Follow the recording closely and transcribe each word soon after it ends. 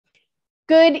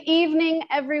Good evening,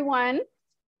 everyone.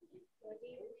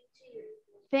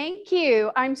 Thank you.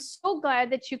 I'm so glad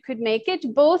that you could make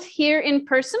it, both here in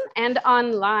person and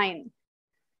online.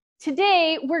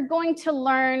 Today, we're going to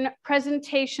learn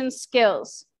presentation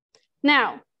skills.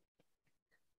 Now,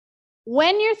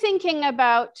 when you're thinking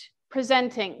about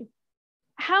presenting,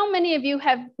 how many of you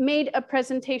have made a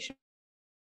presentation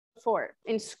before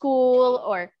in school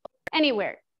or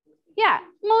anywhere? Yeah,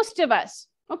 most of us.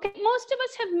 Okay, most of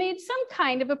us have made some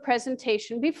kind of a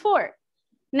presentation before.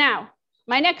 Now,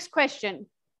 my next question,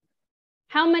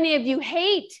 how many of you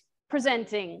hate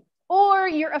presenting or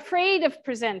you're afraid of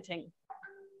presenting?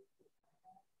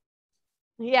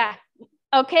 Yeah,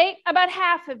 okay, about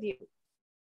half of you.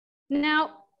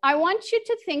 Now, I want you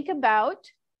to think about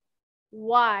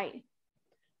why.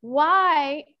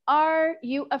 Why are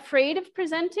you afraid of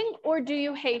presenting, or do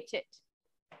you hate it?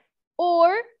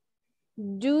 Or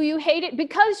do you hate it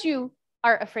because you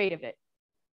are afraid of it?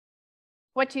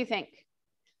 What do you think?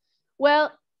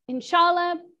 Well,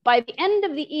 inshallah, by the end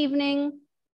of the evening,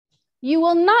 you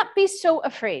will not be so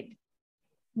afraid,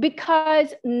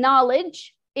 because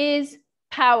knowledge is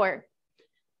power.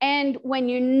 And when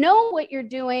you know what you're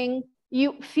doing,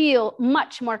 you feel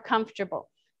much more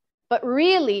comfortable. But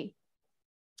really,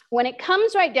 when it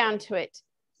comes right down to it,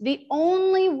 the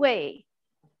only way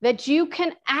that you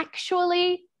can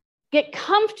actually get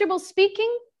comfortable speaking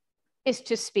is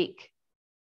to speak,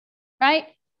 right?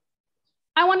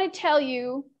 I want to tell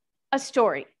you a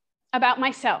story about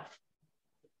myself.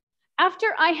 After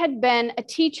I had been a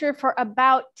teacher for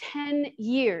about 10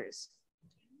 years,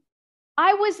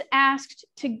 I was asked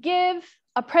to give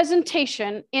a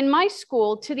presentation in my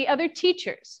school to the other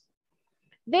teachers.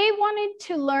 They wanted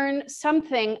to learn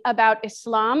something about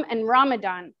Islam and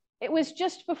Ramadan. It was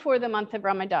just before the month of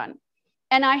Ramadan.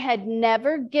 And I had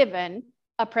never given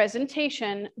a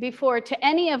presentation before to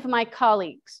any of my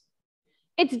colleagues.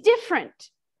 It's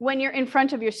different when you're in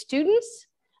front of your students.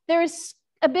 There's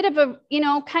a bit of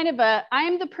a,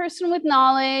 I'm the person with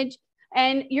knowledge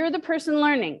and you're the person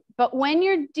learning. But when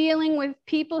you're dealing with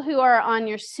people who are on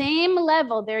your same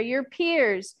level, they're your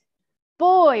peers,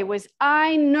 boy, was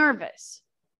I nervous.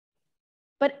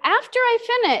 But after I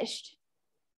finished,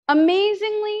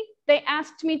 amazingly, they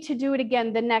asked me to do it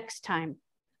again the next time,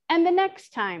 and the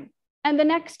next time, and the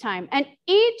next time. And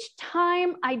each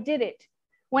time I did it,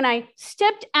 when I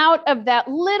stepped out of that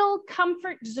little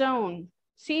comfort zone,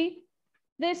 see,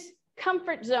 this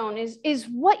comfort zone is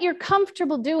what you're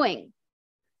comfortable doing.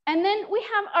 And then we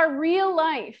have our real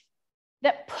life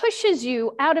that pushes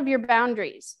you out of your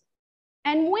boundaries.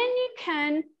 And when you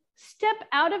can step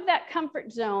out of that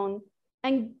comfort zone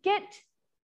and get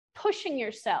pushing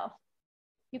yourself,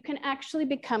 you can actually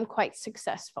become quite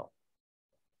successful.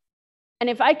 And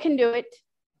if I can do it,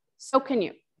 so can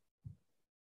you.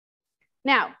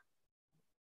 Now,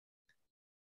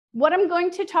 what I'm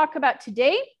going to talk about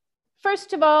today,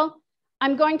 first of all,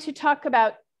 I'm going to talk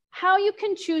about how you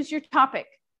can choose your topic.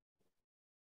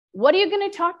 What are you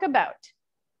going to talk about?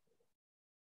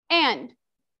 And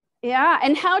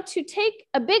how to take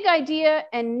a big idea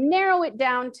and narrow it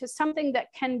down to something that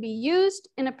can be used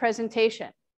in a presentation.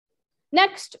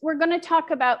 Next, we're going to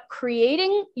talk about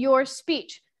creating your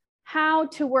speech, how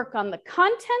to work on the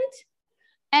content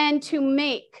and to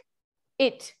make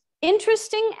it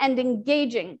interesting and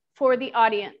engaging for the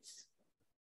audience.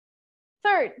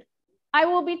 Third, I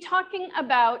will be talking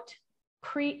about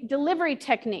delivery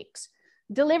techniques.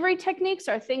 Delivery techniques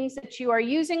are things that you are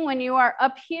using when you are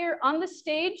up here on the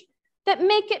stage that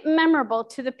make it memorable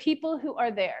to the people who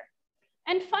are there.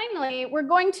 And finally, we're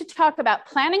going to talk about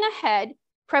planning ahead,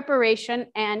 preparation,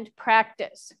 and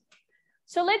practice.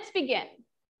 So let's begin.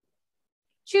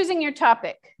 Choosing your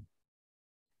topic.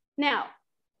 Now,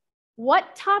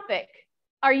 what topic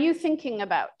are you thinking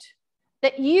about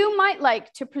that you might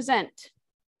like to present?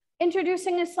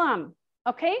 Introducing Islam,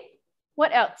 okay?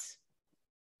 What else?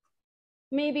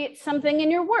 Maybe it's something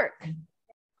in your work.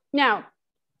 Now,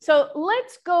 so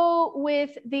let's go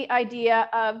with the idea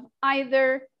of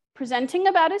either presenting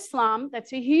about Islam,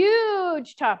 that's a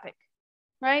huge topic,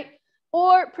 right?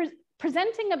 Or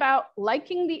presenting about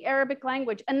liking the Arabic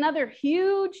language, another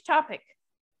huge topic.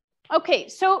 Okay,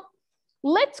 so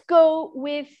let's go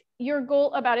with your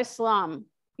goal about Islam,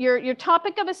 your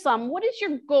topic of Islam. What is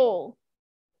your goal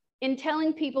in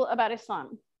telling people about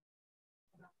Islam?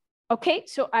 Okay,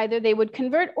 so either they would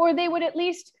convert or they would at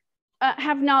least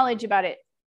have knowledge about it.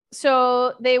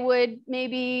 So they would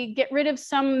maybe get rid of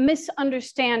some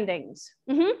misunderstandings.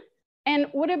 And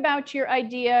what about your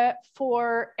idea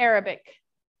for Arabic?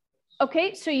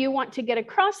 Okay, so you want to get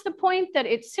across the point that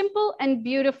it's simple and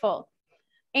beautiful.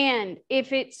 And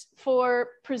if it's for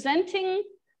presenting,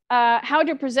 how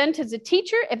to present as a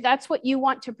teacher, if that's what you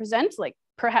want to present, like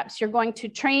perhaps you're going to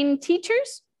train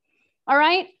teachers, all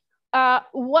right,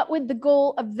 what would the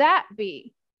goal of that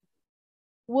be?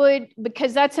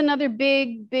 Because that's another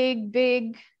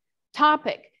big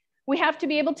topic. We have to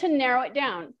be able to narrow it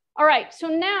down. All right, so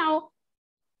now,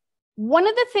 one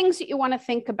of the things that you want to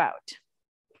think about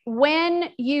when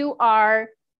you are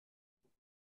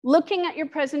looking at your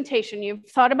presentation, you've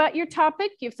thought about your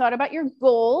topic, you've thought about your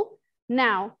goal.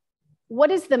 Now,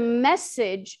 what is the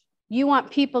message you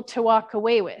want people to walk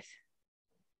away with?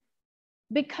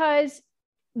 Because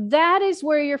that is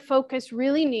where your focus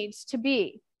really needs to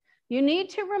be. You need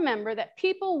to remember that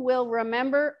people will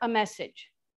remember a message.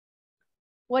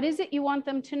 What is it you want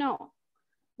them to know?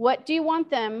 What do you want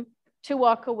them to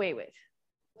walk away with?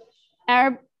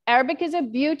 Arabic is a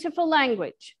beautiful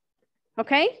language.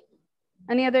 Okay?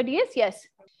 Any other ideas? Yes.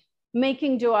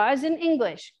 Making du'as in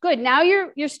English. Good. Now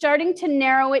you're starting to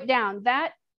narrow it down.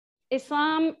 That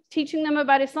Islam, teaching them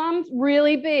about Islam,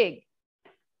 really big.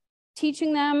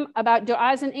 Teaching them about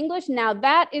du'as in English, now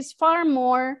that is far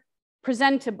more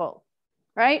presentable,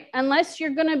 right? Unless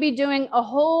you're going to be doing a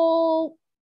whole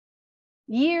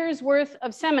year's worth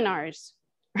of seminars,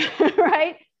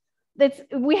 right?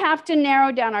 We have to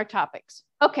narrow down our topics.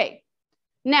 Okay,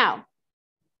 now,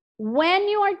 when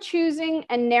you are choosing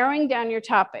and narrowing down your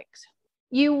topics,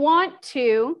 you want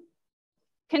to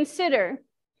consider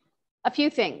a few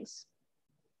things.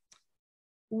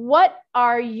 What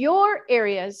are your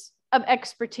areas of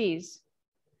expertise?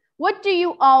 What do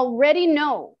you already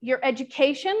know? Your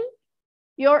education,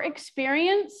 your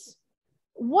experience?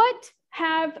 What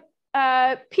have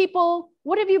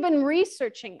what have you been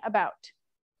researching about?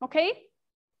 Okay?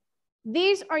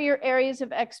 These are your areas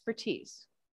of expertise.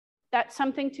 That's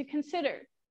something to consider.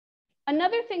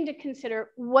 Another thing to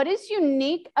consider, what is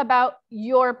unique about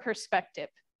your perspective?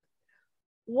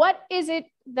 What is it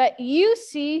that you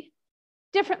see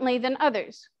differently than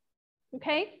others?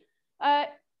 Okay?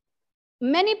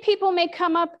 Many people may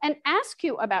come up and ask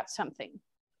you about something,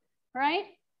 right?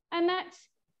 And that's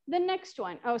the next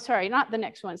one. Oh, sorry, not the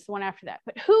next one, it's the one after that.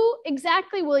 But who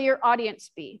exactly will your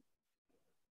audience be?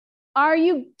 Are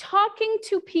you talking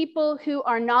to people who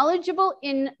are knowledgeable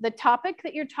in the topic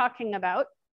that you're talking about?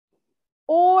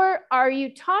 Or are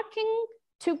you talking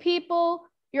to people,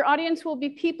 your audience will be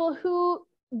people who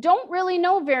don't really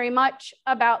know very much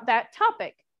about that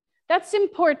topic? That's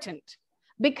important,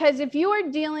 because if you are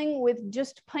dealing with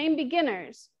just plain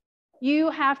beginners, you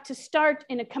have to start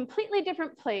in a completely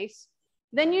different place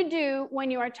than you do when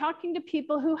you are talking to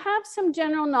people who have some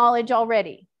general knowledge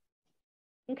already.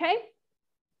 Okay?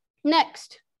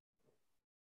 Next,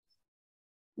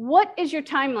 what is your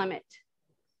time limit?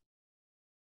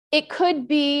 It could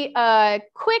be a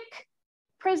quick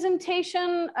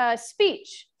presentation,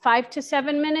 speech, 5 to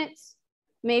 7 minutes.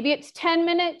 Maybe it's 10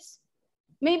 minutes.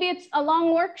 Maybe it's a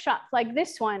long workshop like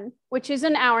this one, which is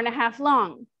an hour and a half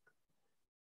long.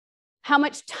 How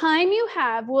much time you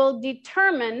have will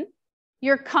determine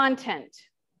your content,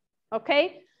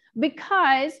 okay?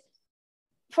 Because,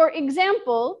 for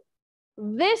example,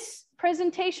 this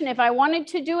presentation, if I wanted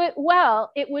to do it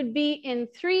well, it would be in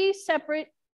 3 separate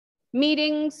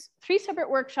meetings, 3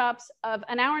 separate workshops of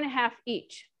an hour and a half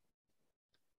each,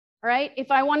 all right?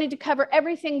 If I wanted to cover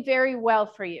everything very well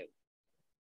for you.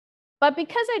 But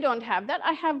because I don't have that,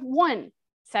 I have 1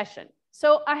 session.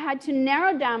 So I had to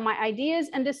narrow down my ideas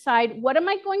and decide, what am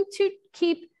I going to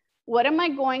keep? What am I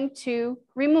going to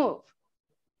remove?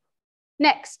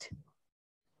 Next,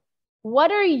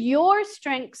 what are your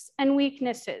strengths and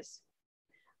weaknesses?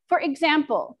 For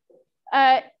example,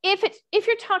 if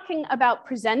you're talking about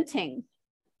presenting,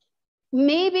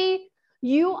 maybe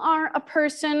you are a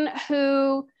person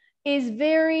who is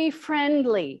very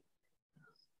friendly,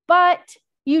 but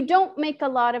you don't make a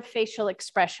lot of facial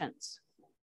expressions.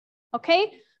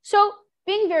 Okay, so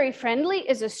being very friendly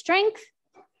is a strength.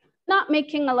 Not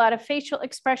making a lot of facial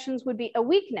expressions would be a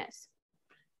weakness.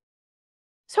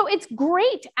 So it's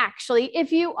great, actually,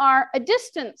 if you are a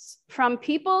distance from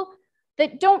people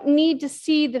that don't need to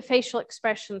see the facial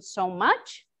expressions so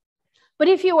much. But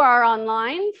if you are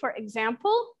online, for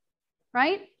example,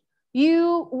 right,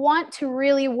 you want to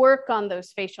really work on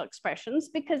those facial expressions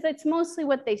because that's mostly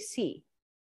what they see.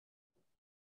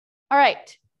 All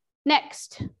right,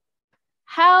 next.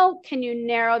 How can you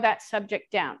narrow that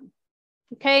subject down?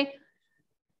 Okay,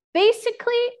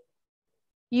 basically,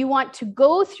 you want to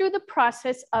go through the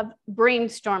process of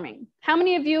brainstorming. How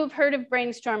many of you have heard of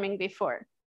brainstorming before?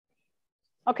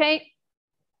 Okay,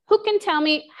 who can tell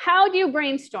me, how do you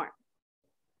brainstorm?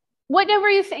 Whatever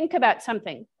you think about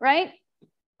something, right?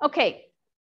 Okay,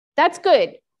 That's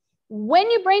good.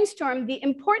 When you brainstorm, the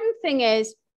important thing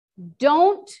is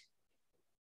don't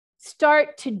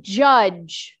start to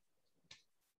judge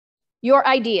your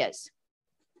ideas.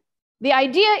 The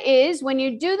idea is when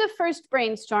you do the first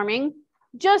brainstorming,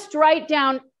 just write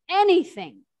down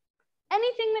anything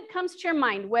that comes to your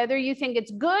mind, whether you think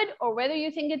it's good or whether you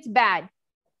think it's bad,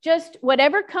 just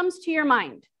whatever comes to your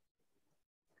mind.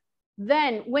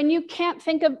 Then when you can't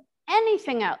think of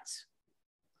anything else,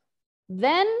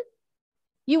 then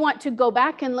you want to go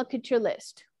back and look at your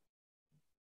list.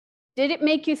 Did it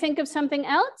make you think of something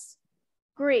else?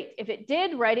 Great. If it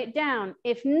did, write it down.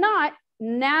 If not,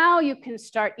 now you can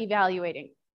start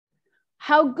evaluating.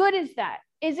 How good is that?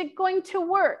 Is it going to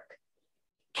work?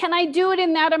 Can I do it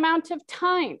in that amount of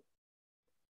time?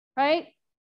 Right?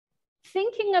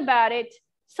 Thinking about it,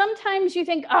 sometimes you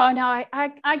think, oh no,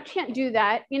 I can't do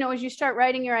that. You know, as you start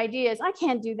writing your ideas, I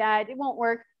can't do that. It won't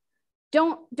work.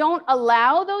 Don't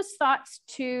allow those thoughts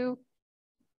to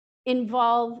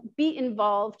be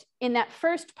involved in that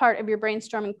first part of your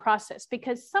brainstorming process,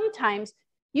 because sometimes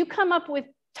you come up with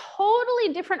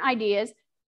totally different ideas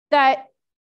that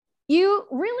you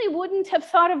really wouldn't have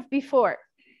thought of before.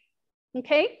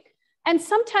 Okay? And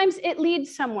sometimes it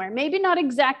leads somewhere, maybe not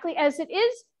exactly as it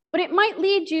is, but it might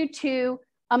lead you to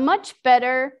a much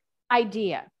better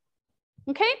idea.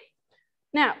 Okay?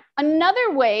 Now,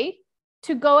 another way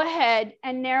to go ahead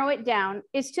and narrow it down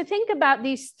is to think about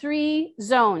these 3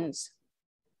 zones.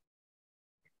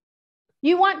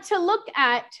 You want to look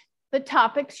at the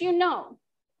topics you know,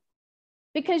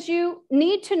 because you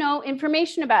need to know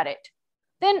information about it.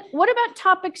 Then what about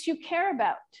topics you care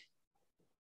about?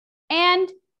 And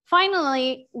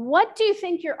finally, what do you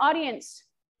think your audience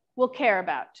will care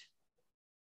about?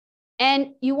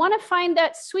 And you want to find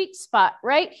that sweet spot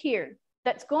right here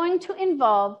that's going to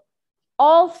involve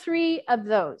all 3 of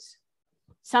those.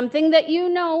 Something that you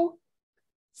know,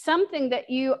 something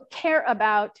that you care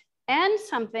about, and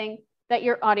something that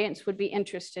your audience would be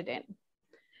interested in.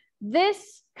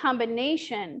 This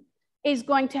combination is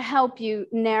going to help you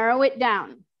narrow it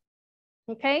down.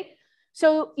 Okay?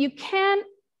 So you can,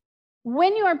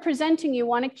 when you are presenting, you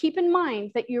want to keep in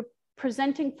mind that you're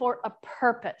presenting for a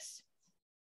purpose.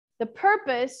 The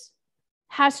purpose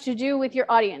has to do with your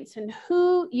audience and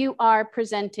who you are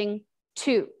presenting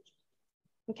to.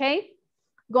 Okay?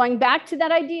 Going back to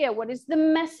that idea, what is the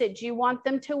message you want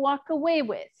them to walk away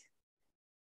with?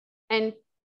 And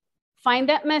find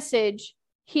that message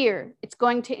here. It's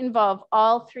going to involve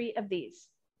all 3 of these.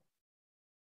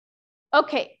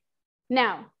 Okay,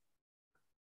 now,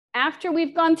 after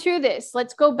we've gone through this,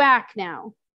 let's go back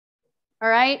now. All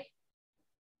right?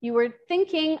 You were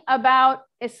thinking about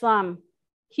Islam.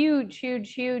 Huge,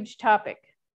 huge, huge topic.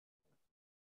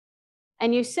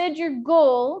 And you said your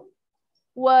goal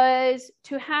was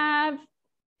to have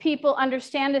people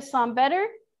understand Islam better,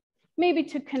 maybe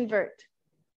to convert.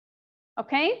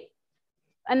 Okay?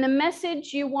 And the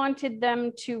message you wanted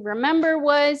them to remember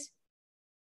was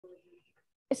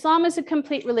Islam is a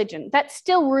complete religion. That's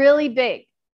still really big.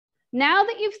 Now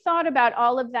that you've thought about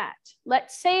all of that,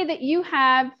 let's say that you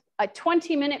have a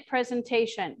 20-minute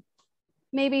presentation,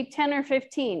 maybe 10 or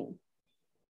 15.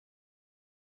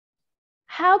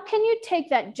 How can you take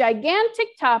that gigantic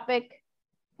topic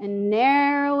and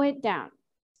narrow it down?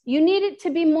 You need it to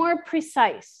be more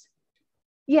precise.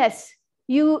 Yes,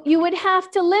 you would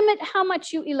have to limit how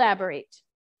much you elaborate.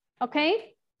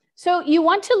 Okay? So you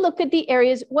want to look at the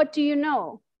areas. What do you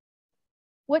know?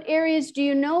 What areas do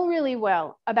you know really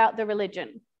well about the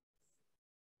religion?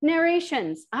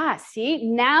 Narrations. Ah, see,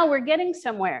 now we're getting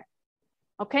somewhere.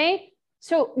 Okay?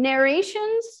 So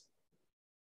narrations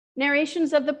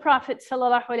of the Prophet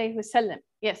sallallahu alaihi wasallam.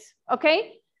 Yes.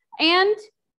 Okay? And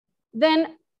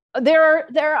then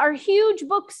there are huge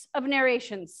books of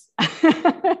narrations.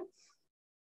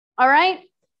 All right?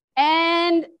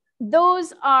 And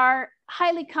those are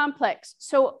highly complex.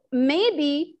 So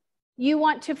maybe you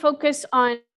want to focus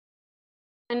on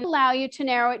and allow you to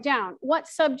narrow it down. What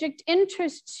subject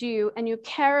interests you and you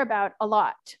care about a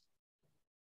lot?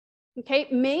 Okay,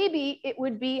 maybe it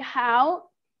would be how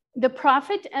the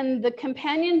Prophet and the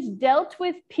companions dealt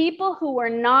with people who were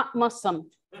not Muslim,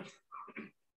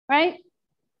 right?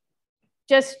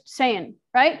 Just saying,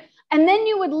 right? And then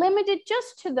you would limit it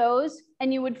just to those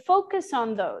and you would focus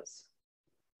on those,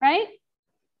 right?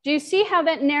 Do you see how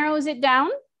that narrows it down?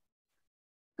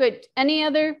 Good. Any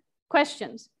other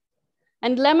questions?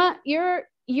 And Lemma,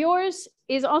 yours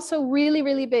is also really,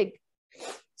 really big.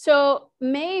 So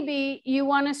maybe you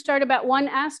want to start about one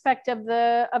aspect of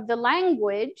the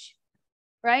language,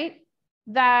 right?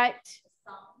 That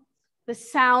the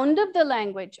sound of the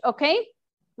language, okay?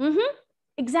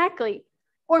 Exactly.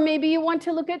 Or maybe you want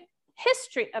to look at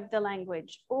history of the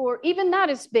language, or even that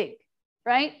is big,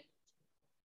 right?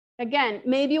 Again,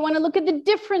 maybe you want to look at the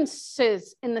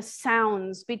differences in the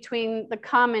sounds between the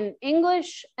common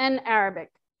English and Arabic.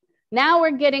 Now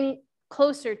we're getting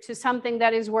closer to something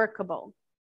that is workable.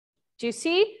 Do you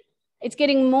see? It's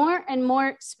getting more and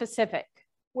more specific.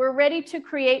 We're ready to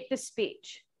create the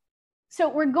speech. So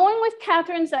we're going with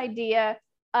Catherine's idea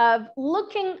of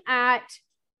looking at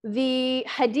the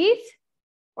hadith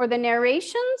or the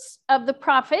narrations of the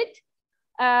prophet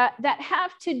that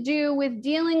have to do with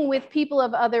dealing with people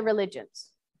of other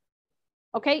religions.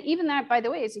 Okay, even that, by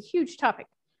the way, is a huge topic.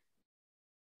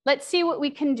 Let's see what we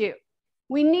can do.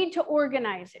 We need to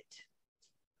organize it.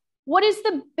 What is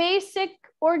the basic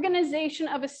organization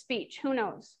of a speech? Who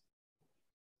knows?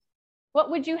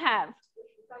 What would you have?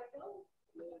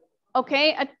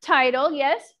 Okay, a title,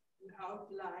 yes.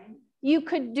 Outline. You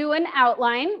could do an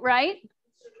outline, right?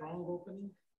 Strong opening.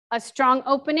 A strong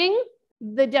opening.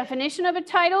 The definition of a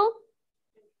title.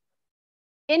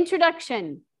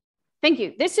 Introduction. Thank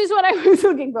you. This is what I was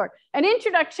looking for. An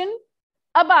introduction,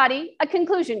 a body, a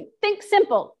conclusion. Think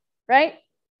simple, right?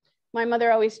 My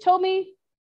mother always told me,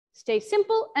 stay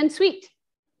simple and sweet.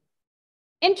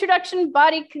 Introduction,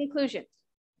 body, conclusion.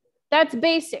 That's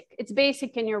basic. It's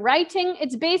basic in your writing.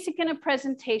 It's basic in a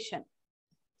presentation.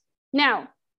 Now,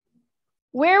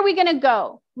 where are we going to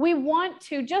go? We want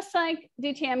to, just like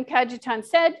DTM Kajitan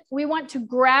said, we want to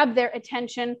grab their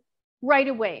attention right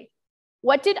away.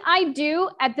 What did I do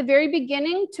at the very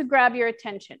beginning to grab your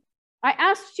attention? I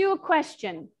asked you a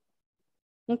question.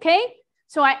 Okay?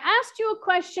 So I asked you a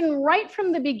question right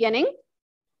from the beginning,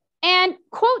 and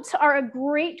quotes are a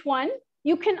great one.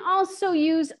 You can also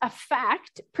use a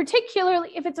fact,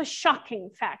 particularly if it's a shocking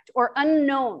fact or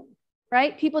unknown,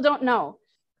 right? People don't know.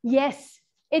 Yes,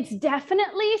 it's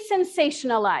definitely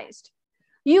sensationalized.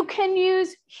 You can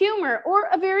use humor or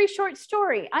a very short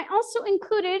story. I also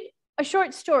included a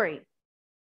short story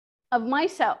of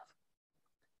myself.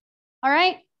 All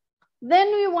right.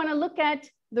 Then we want to look at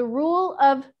the rule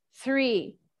of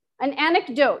 3. An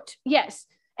anecdote. Yes,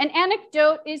 an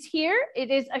anecdote is here. It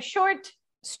is a short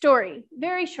story,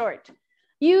 very short,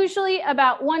 usually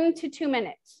about 1 to 2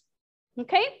 minutes.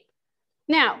 Okay.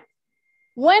 Now,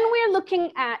 when we're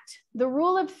looking at the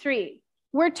rule of 3,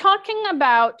 we're talking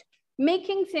about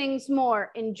making things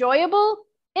more enjoyable,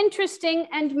 interesting,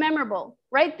 and memorable.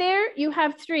 Right there, you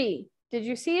have 3. Did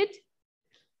you see it?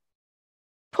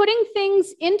 Putting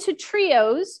things into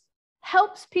trios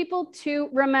helps people to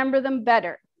remember them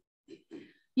better.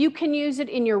 You can use it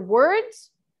in your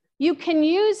words. You can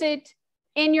use it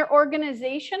in your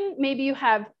organization. Maybe you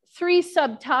have 3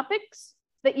 subtopics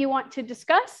that you want to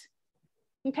discuss.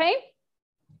 Okay.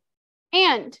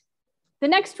 And the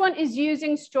next one is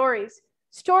using stories.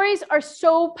 Stories are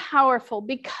so powerful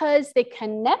because they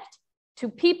connect to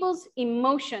people's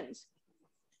emotions.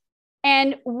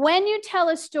 And when you tell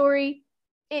a story,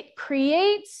 it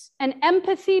creates an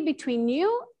empathy between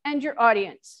you and your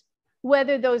audience,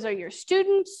 whether those are your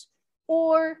students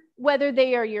or whether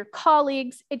they are your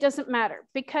colleagues. It doesn't matter,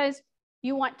 because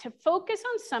you want to focus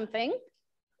on something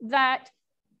that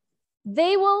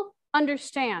they will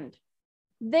understand.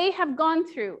 They have gone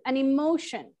through an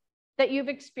emotion that you've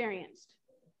experienced.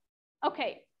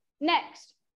 Okay,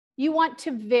 next, you want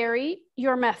to vary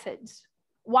your methods.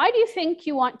 Why do you think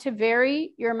you want to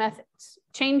vary your methods?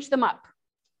 Change them up.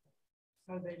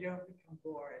 So they don't become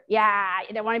boring. Yeah,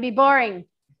 you don't want to be boring.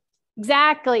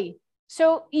 Exactly.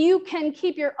 So you can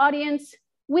keep your audience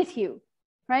with you,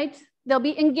 right? They'll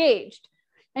be engaged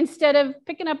instead of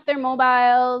picking up their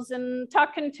mobiles and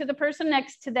talking to the person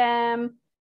next to them,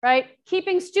 right?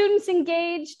 Keeping students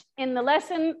engaged in the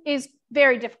lesson is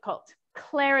very difficult.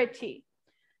 Clarity.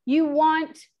 You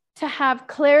want to have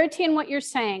clarity in what you're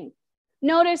saying.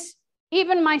 Notice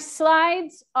even my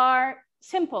slides are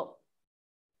simple,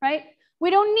 right? We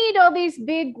don't need all these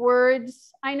big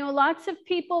words. I know lots of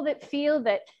people that feel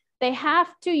that they have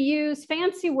to use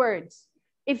fancy words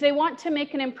if they want to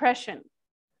make an impression.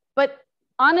 But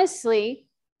honestly,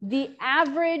 the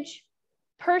average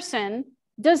person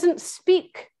doesn't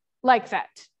speak like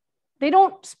that. They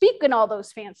don't speak in all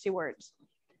those fancy words.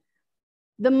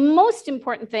 The most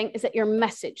important thing is that your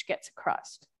message gets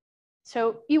across.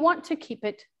 So you want to keep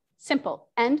it simple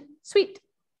and sweet.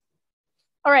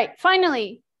 All right,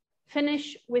 finally,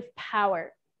 finish with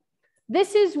power.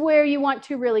 This is where you want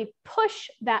to really push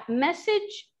that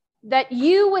message that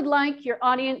you would like your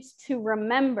audience to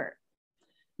remember,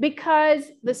 because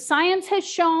the science has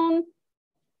shown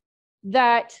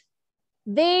that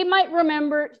they might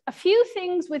remember a few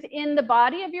things within the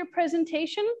body of your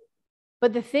presentation,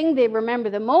 but the thing they remember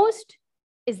the most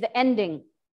is the ending,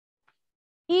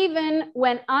 even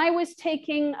when I was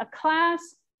taking a class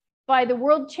by the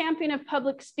world champion of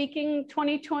public speaking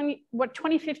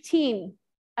 2015,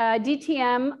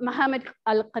 DTM Muhammad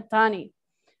Al-Qahtani.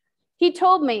 He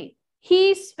told me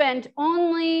he spent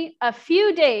only a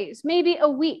few days, maybe a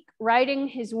week, writing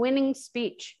his winning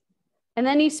speech. And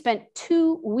then he spent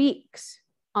 2 weeks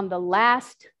on the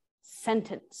last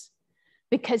sentence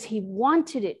because he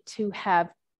wanted it to have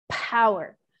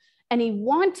power. And he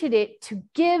wanted it to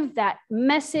give that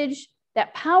message,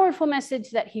 that powerful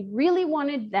message that he really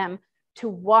wanted them to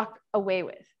walk away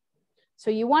with.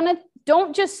 So you want to,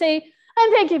 don't just say,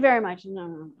 and thank you very much.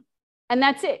 No. And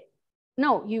that's it.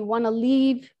 No, you want to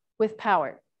leave with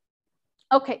power.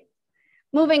 Okay,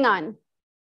 moving on.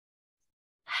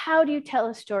 How do you tell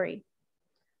a story?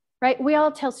 Right? We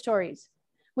all tell stories.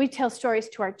 We tell stories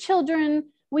to our children.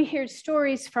 We hear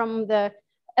stories from the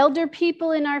elder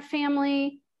people in our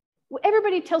family.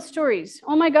 Everybody tells stories.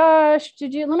 Oh my gosh,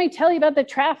 let me tell you about the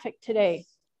traffic today.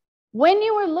 When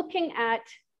you are looking at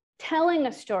telling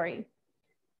a story,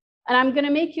 and I'm going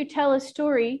to make you tell a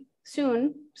story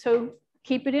soon, so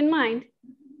keep it in mind.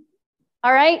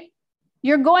 All right,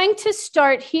 you're going to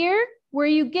start here where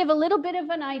you give a little bit of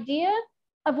an idea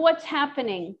of what's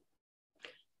happening.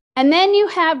 And then you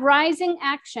have rising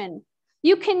action.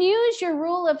 You can use your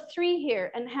rule of 3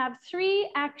 here and have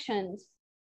 3 actions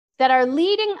that are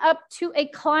leading up to a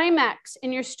climax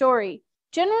in your story.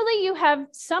 Generally, you have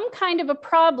some kind of a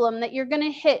problem that you're going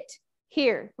to hit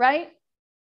here, right?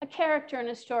 A character in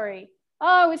a story.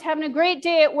 Oh, I was having a great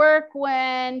day at work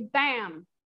when, bam,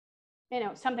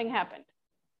 something happened,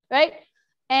 right?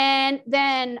 And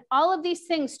then all of these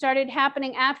things started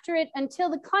happening after it until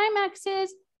the climax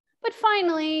is, but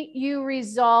finally you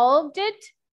resolved it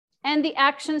and the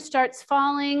action starts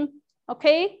falling,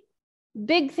 okay?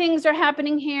 Big things are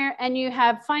happening here and you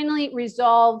have finally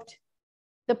resolved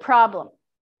the problem.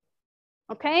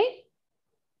 Okay?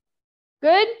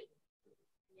 Good?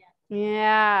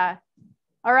 Yeah.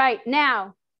 All right,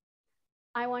 now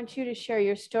I want you to share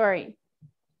your story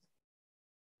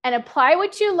and apply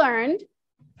what you learned.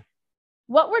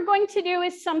 What we're going to do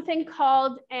is something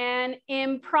called an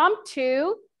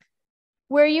impromptu,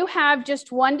 where you have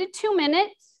just 1 to 2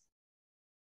 minutes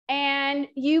and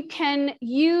you can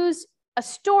use a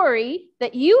story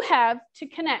that you have to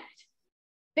connect.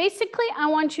 Basically, I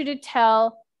want you to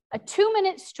tell a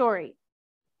 2-minute story.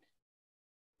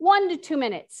 1 to 2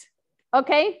 minutes,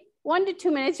 okay? 1 to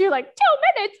 2 minutes, you're like, 2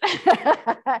 minutes.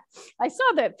 I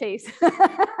saw that face.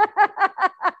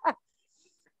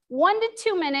 1 to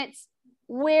 2 minutes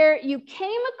where you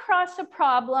came across a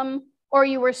problem or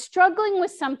you were struggling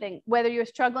with something, whether you're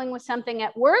struggling with something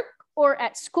at work or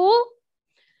at school,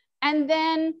 and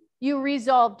then you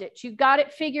resolved it. You got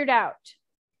it figured out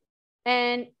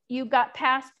and you got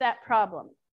past that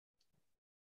problem.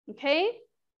 Okay?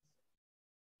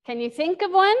 Can you think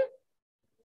of one?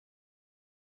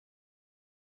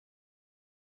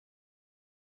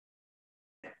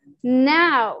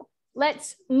 Now,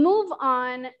 let's move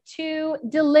on to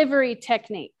delivery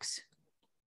techniques.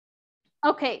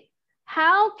 Okay,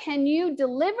 how can you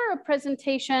deliver a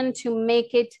presentation to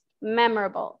make it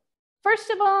memorable? First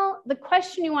of all, the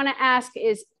question you want to ask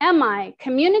is, am I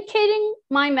communicating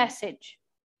my message?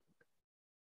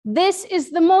 This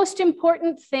is the most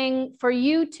important thing for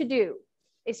you to do,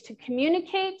 is to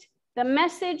communicate the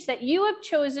message that you have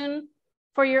chosen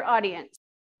for your audience.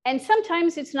 And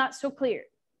sometimes it's not so clear.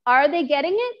 Are they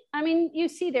getting it? I mean, you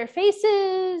see their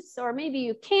faces, or maybe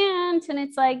you can't, and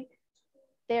it's like,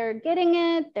 they're getting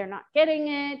it, they're not getting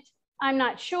it, I'm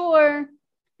not sure.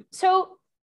 So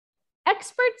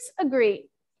experts agree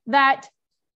that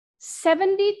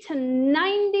 70 to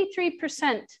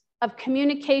 93% of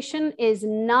communication is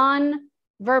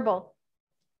non-verbal,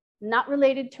 not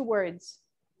related to words.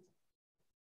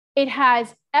 It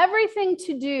has everything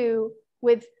to do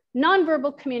with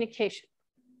non-verbal communication.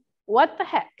 What the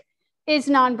heck is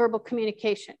non-verbal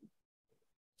communication?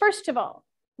 First of all,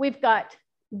 we've got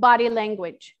body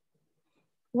language.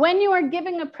 When you are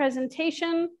giving a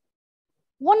presentation,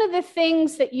 one of the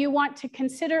things that you want to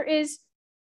consider is,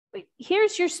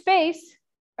 here's your space,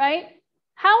 right?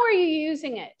 How are you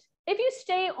using it? If you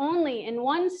stay only in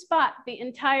one spot the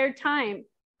entire time,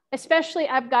 especially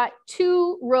I've got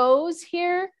 2 rows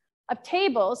here of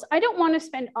tables, I don't want to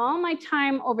spend all my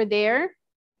time over there.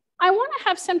 I want to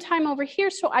have some time over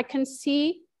here so I can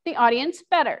see the audience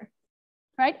better,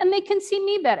 right? And they can see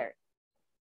me better.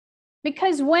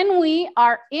 Because when we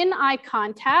are in eye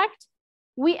contact,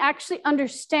 we actually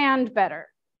understand better.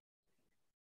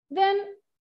 Then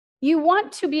you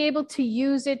want to be able to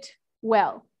use it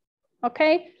well,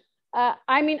 okay?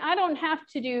 I mean, I don't have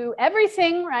to do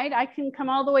everything, right? I can come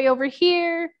all the way over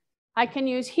here. I can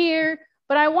use here,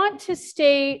 but I want to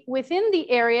stay within the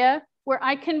area where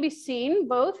I can be seen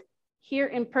both here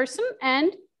in person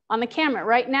and on the camera.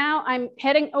 Right now, I'm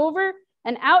heading over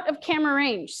and out of camera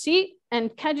range. See, and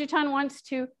Kajitan wants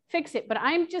to fix it, but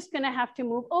I'm just gonna have to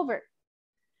move over.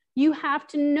 You have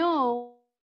to know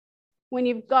when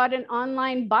you've got an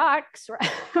online box,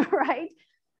 right?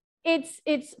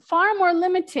 It's far more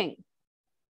limiting.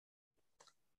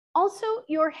 Also,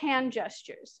 your hand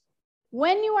gestures.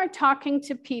 When you are talking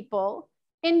to people,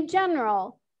 in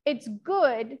general, it's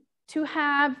good to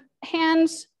have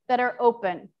hands that are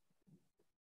open,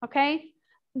 okay?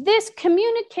 This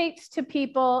communicates to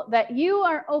people that you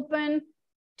are open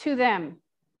to them.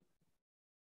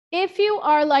 If you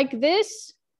are like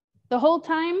this the whole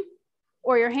time,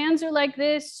 or your hands are like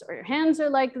this, or your hands are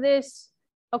like this,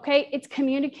 okay, it's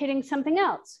communicating something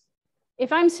else.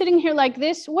 If I'm sitting here like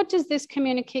this, what does this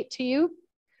communicate to you?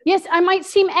 Yes, I might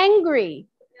seem angry,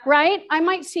 right? I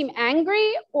might seem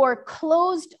angry or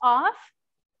closed off,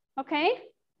 okay?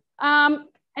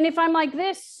 And if I'm like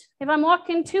this, if I'm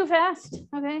walking too fast,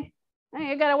 okay,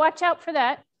 you gotta watch out for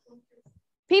that.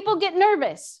 People get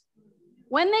nervous.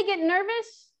 When they get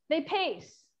nervous, they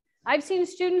pace. I've seen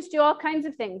students do all kinds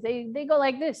of things. They go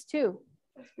like this too,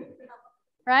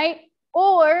 right?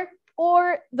 Or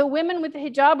the women with the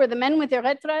hijab or the men with their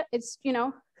retra, it's, you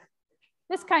know,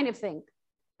 this kind of thing,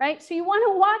 right? So you want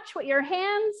to watch what your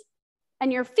hands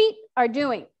and your feet are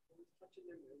doing.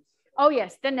 Oh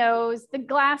yes, the nose, the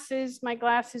glasses. My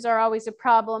glasses are always a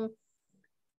problem.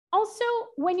 Also,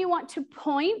 when you want to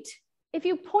point, if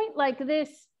you point like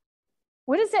this,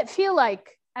 what does that feel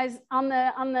like as on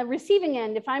the receiving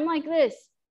end? If I'm like this,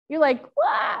 you're like,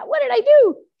 wow, what did I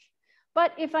do?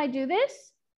 But if I do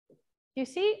this, you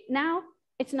see, now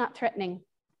it's not threatening.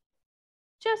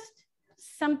 Just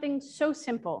something so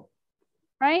simple,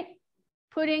 right?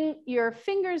 Putting your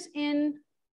fingers in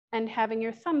and having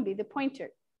your thumb be the pointer.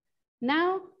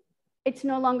 Now it's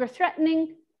no longer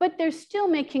threatening, but they're still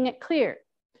making it clear.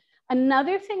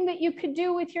 Another thing that you could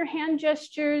do with your hand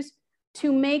gestures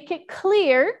to make it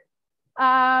clear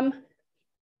that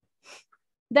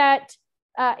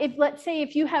if, let's say,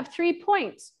 if you have 3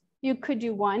 points, you could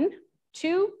do 1,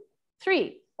 2,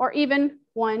 3, or even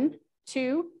 1,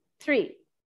 2, 3.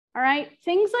 All right,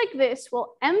 things like this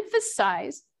will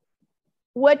emphasize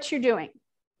what you're doing.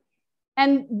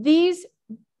 And these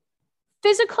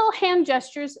physical hand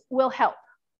gestures will help.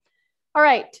 All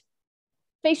right,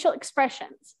 facial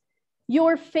expressions.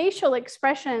 Your facial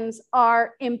expressions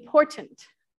are important.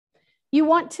 You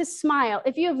want to smile.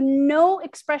 If you have no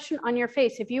expression on your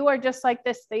face, if you are just like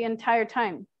this the entire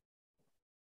time,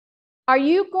 are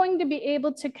you going to be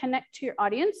able to connect to your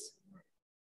audience?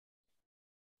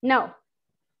 No.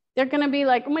 They're going to be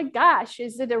like, oh my gosh,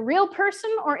 is it a real person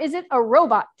or is it a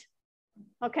robot?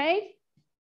 Okay?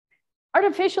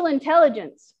 Artificial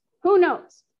intelligence, who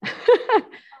knows?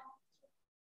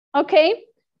 Okay,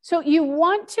 so you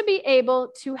want to be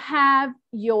able to have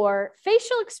your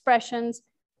facial expressions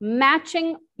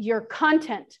matching your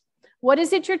content. What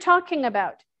is it you're talking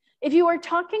about? If you are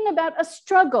talking about a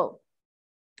struggle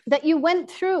that you went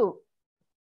through,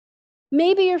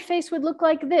 maybe your face would look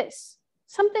like this,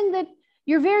 something that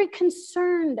you're very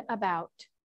concerned about.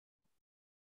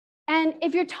 And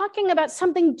if you're talking about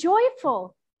something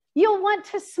joyful, you'll want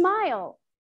to smile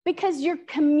because you're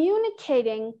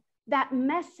communicating that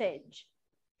message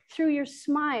through your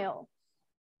smile,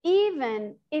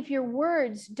 even if your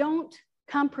words don't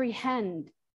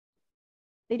comprehend.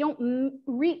 They don't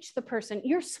reach the person.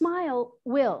 Your smile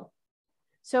will.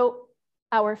 So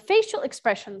our facial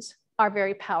expressions are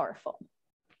very powerful.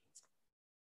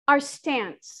 Our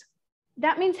stance.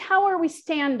 That means how are we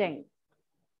standing?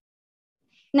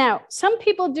 Now, some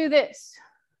people do this.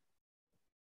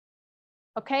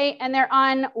 Okay, and they're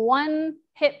on one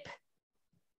hip,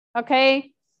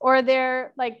 okay? Or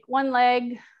they're like one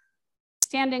leg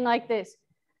standing like this.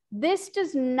 This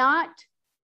does not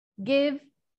give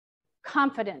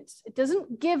confidence. It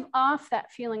doesn't give off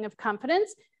that feeling of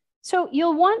confidence. So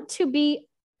you'll want to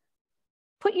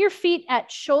put your feet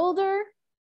at shoulder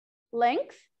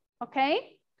length,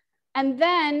 okay? And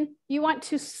then you want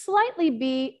to slightly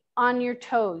be on your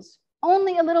toes,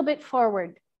 only a little bit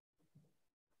forward.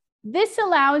 This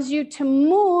allows you to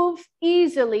move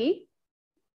easily,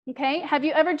 okay? Have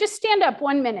you ever, just stand up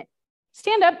 1 minute.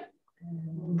 Stand up,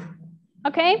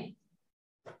 okay?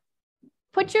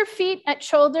 Put your feet at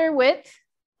shoulder width,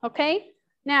 okay?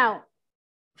 Now,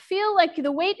 feel like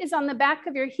the weight is on the back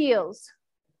of your heels.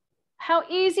 How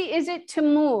easy is it to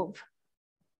move?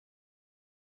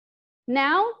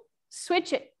 Now,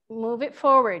 switch it. Move it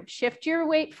forward. Shift your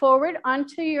weight forward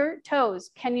onto your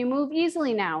toes. Can you move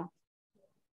easily now?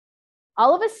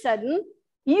 All of a sudden,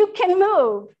 you can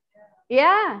move.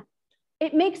 Yeah,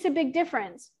 it makes a big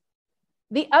difference.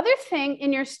 The other thing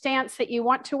in your stance that you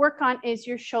want to work on is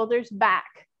your shoulders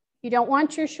back. You don't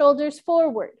want your shoulders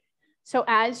forward. So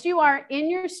as you are in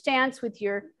your stance with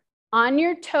your on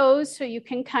your toes, so you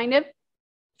can kind of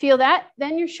feel that,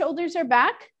 then your shoulders are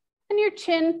back and your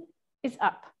chin is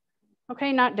up.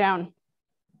 Okay, not down.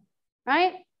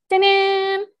 Right?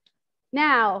 Ta-da!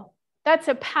 Now, that's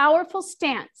a powerful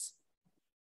stance.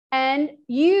 And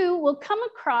you will come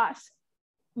across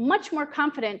much more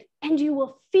confident and you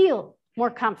will feel more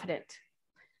confident.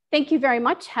 Thank you very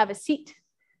much. Have a seat.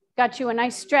 Got you a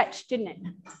nice stretch, didn't it?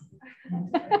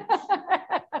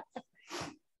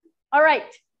 All right.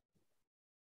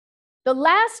 The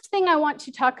last thing I want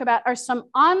to talk about are some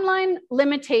online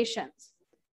limitations.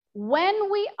 When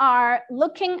we are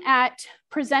looking at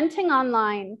presenting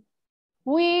online,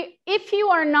 if you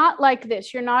are not like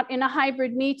this, you're not in a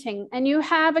hybrid meeting and you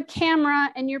have a camera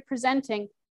and you're presenting,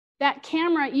 that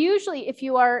camera, usually if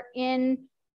you are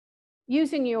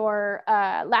using your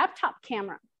laptop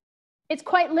camera, it's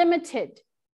quite limited,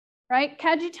 right?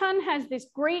 Kajitan has this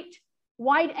great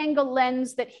wide angle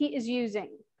lens that he is using.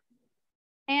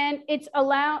 And it's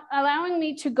allowing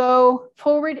me to go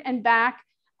forward and back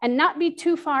and not be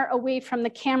too far away from the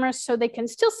camera so they can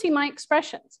still see my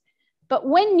expressions. But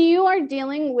when you are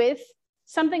dealing with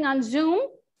something on Zoom,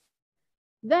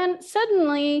 then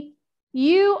suddenly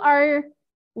you are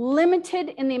limited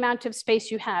in the amount of space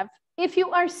you have. If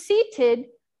you are seated,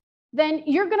 then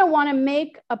you're going to want to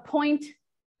make a point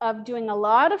of doing a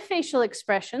lot of facial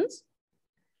expressions.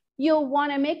 You'll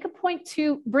want to make a point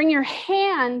to bring your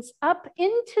hands up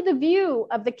into the view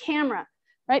of the camera,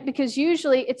 right? Because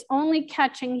usually it's only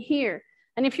catching here.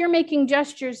 And if you're making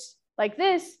gestures like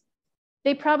this,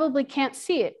 they probably can't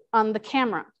see it on the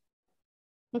camera,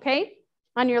 okay?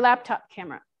 On your laptop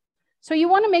camera. So you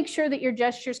want to make sure that your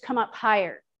gestures come up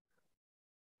higher.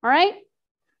 All right?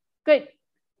 Good.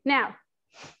 Now,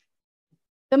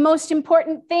 the most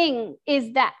important thing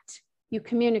is that you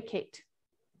communicate,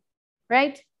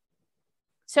 right?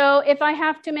 So if I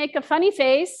have to make a funny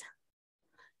face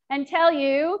and tell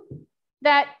you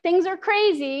that things are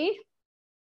crazy,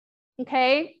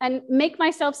 okay, and make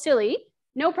myself silly,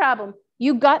 no problem.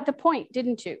 You got the point,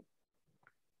 didn't you?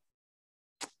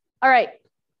 All right,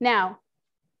 now,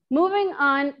 moving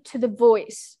on to the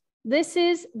voice. This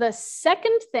is the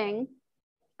second thing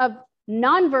of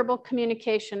nonverbal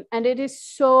communication, and it is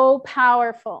so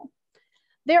powerful.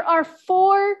 There are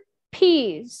 4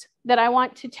 P's that I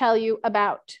want to tell you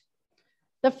about.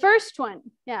 The first one,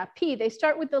 yeah, P, they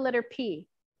start with the letter P,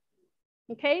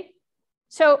 okay?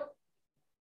 So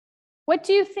what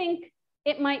do you think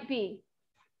it might be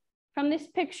from this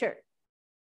picture?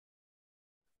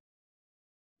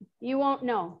 You won't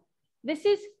know. This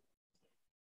is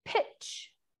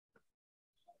pitch.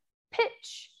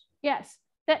 Pitch, yes,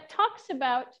 that talks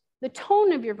about the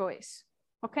tone of your voice,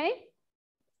 okay?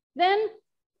 Then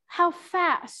how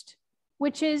fast,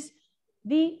 which is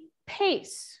the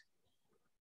pace,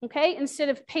 okay? Instead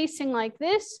of pacing like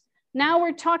this, now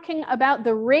we're talking about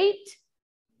the rate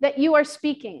that you are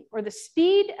speaking or the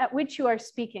speed at which you are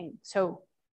speaking. So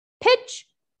pitch,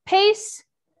 pace,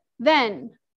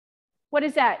 then what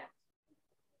is that?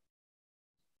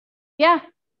 Yeah,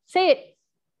 say it.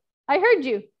 I heard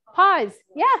you. Pause.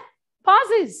 Yeah,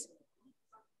 pauses.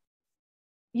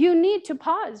 You need to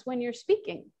pause when you're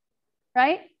speaking,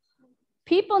 right?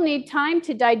 People need time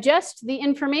to digest the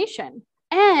information.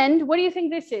 And what do you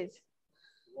think this is?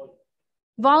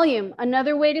 Volume.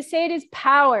 Another way to say it is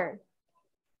power.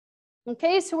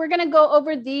 Okay, so we're going to go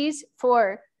over these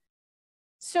 4.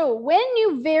 So when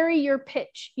you vary your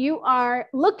pitch, you are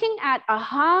looking at a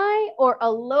high or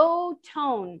a low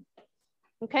tone.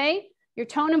 Okay, your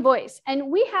tone of voice.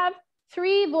 And we have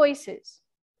 3 voices.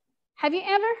 Have you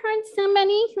ever heard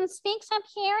somebody who speaks up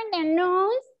here in their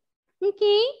nose?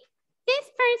 Okay, this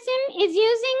person is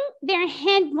using their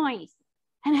head voice.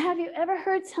 And have you ever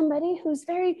heard somebody who's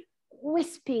very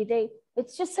wispy?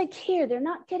 It's just like here, they're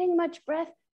not getting much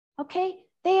breath. Okay,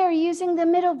 they are using the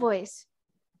middle voice.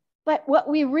 But what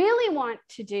we really want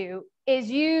to do is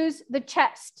use the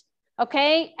chest,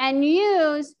 okay? And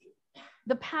use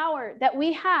the power that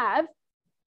we have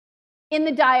in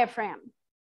the diaphragm,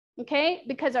 okay?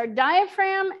 Because our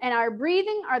diaphragm and our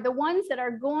breathing are the ones that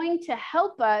are going to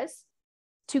help us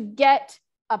to get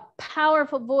a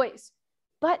powerful voice.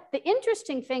 But the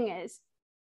interesting thing is,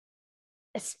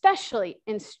 especially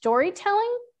in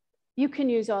storytelling, you can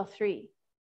use all 3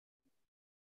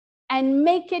 and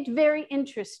make it very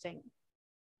interesting.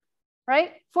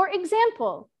 right? For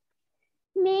example,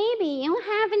 maybe you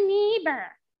have a neighbor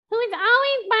who is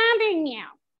always bothering you.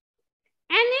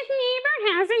 And this neighbor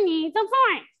has a nasal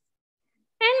voice.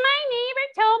 And my neighbor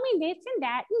told me this and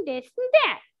that and this and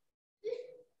that.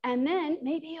 And then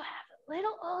maybe you have a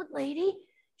little old lady.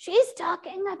 She's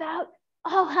talking about,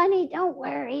 oh, honey, don't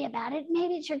worry about it.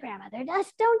 Maybe it's your grandmother.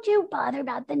 Just don't you bother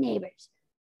about the neighbors.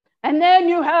 And then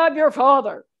you have your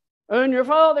father. And your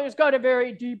father's got a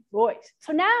very deep voice.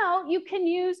 So now you can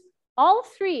use all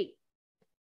three.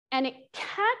 And it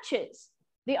catches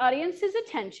the audience's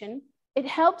attention. It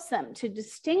helps them to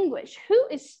distinguish who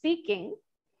is speaking.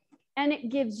 And it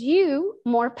gives you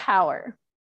more power.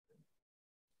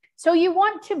 So you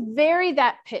want to vary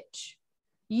that pitch.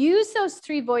 Use those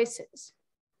three voices.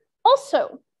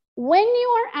 Also, when you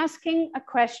are asking a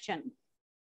question,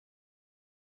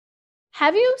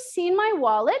 have you seen my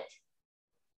wallet?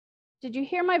 Did you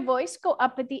hear my voice go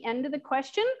up at the end of the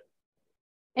question?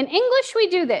 In English, we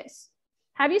do this.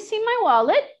 Have you seen my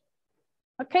wallet?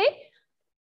 Okay.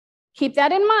 Keep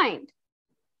that in mind.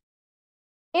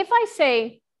 If I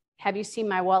say, have you seen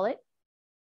my wallet?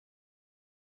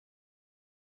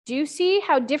 Do you see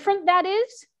how different that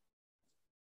is?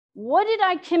 What did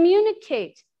I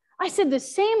communicate? I said the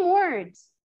same words,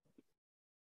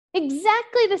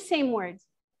 exactly the same words,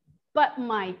 but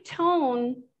my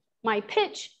tone, my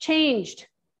pitch changed.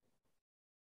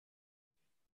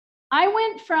 I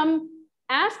went from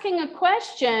asking a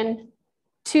question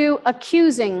to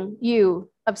accusing you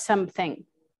of something.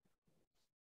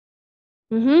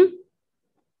 Do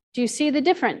you see the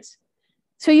difference?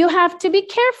 So you have to be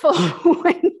careful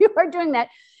when you are doing that.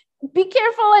 Be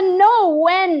careful and know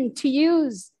when to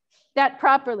use that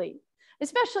properly,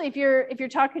 especially if you're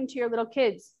talking to your little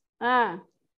kids.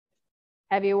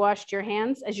 Have you washed your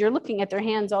hands? As you're looking at their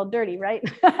hands all dirty, right?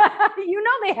 You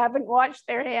know they haven't washed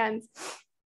their hands.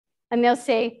 And they'll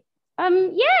say,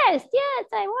 yes,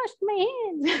 I washed my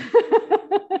hands.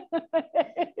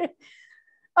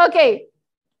 Okay,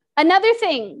 another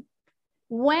thing.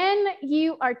 When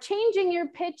you are changing your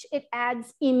pitch, it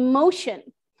adds emotion.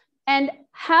 And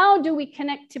how do we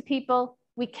connect to people?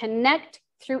 We connect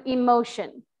through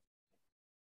emotion.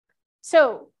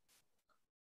 So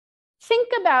think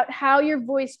about how your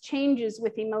voice changes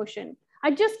with emotion.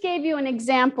 I just gave you an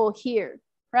example here,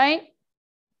 right?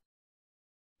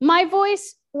 My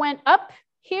voice went up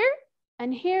here,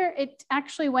 and here it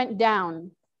actually went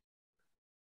down.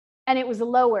 And it was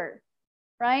lower,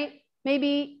 right?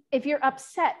 Maybe if you're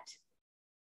upset,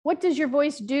 what does your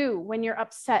voice do when you're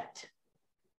upset?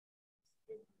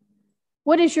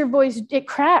 What is your voice? It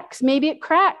cracks. Maybe it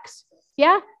cracks.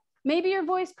 Yeah, maybe your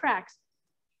voice cracks.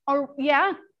 Or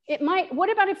yeah, it might.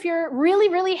 What about if you're really,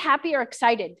 really happy or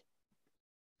excited?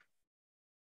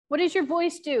 What does your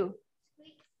voice do?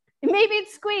 Maybe it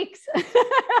squeaks.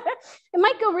 It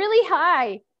might go really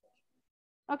high.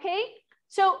 Okay,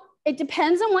 so it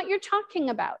depends on what you're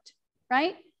talking about,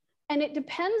 right? And it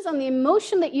depends on the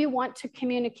emotion that you want to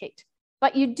communicate.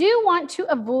 But you do want to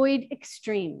avoid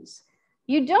extremes.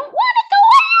 You don't want to go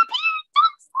up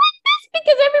here,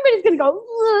 because everybody's going to go,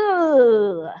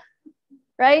 ugh,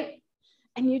 right?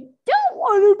 And you don't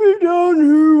want to be down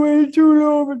here way too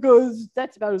low, because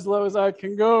that's about as low as I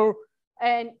can go.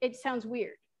 And it sounds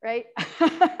weird, right?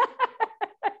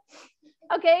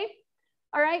 Okay.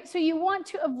 All right. So you want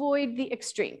to avoid the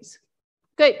extremes.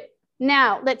 Good.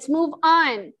 Now let's move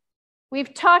on.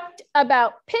 We've talked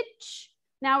about pitch.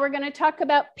 Now we're going to talk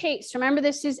about pace. Remember,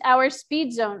 this is our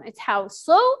speed zone. It's how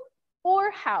slow or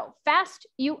how fast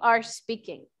you are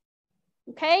speaking.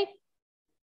 Okay?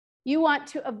 You want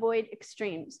to avoid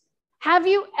extremes. Have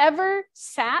you ever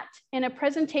sat in a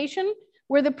presentation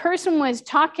where the person was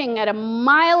talking at a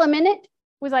mile a minute,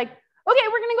 was like, okay,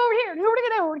 we're going to go over here.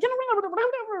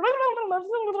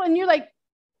 And you're like,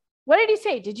 what did he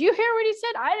say? Did you hear what he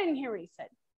said? I didn't hear what he said,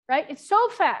 right? It's so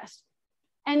fast.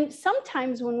 And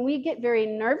sometimes when we get very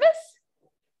nervous,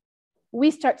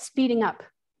 we start speeding up.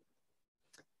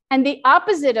 And the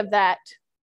opposite of that,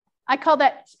 I call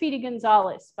that Speedy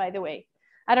Gonzales, by the way.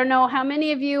 I don't know how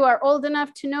many of you are old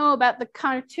enough to know about the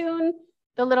cartoon,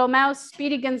 the little mouse,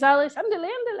 Speedy Gonzales.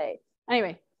 Andale.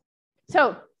 Anyway,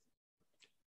 so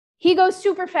he goes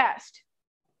super fast.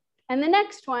 And the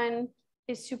next one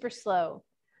is super slow.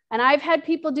 And I've had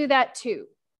people do that too.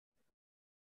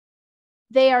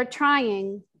 They are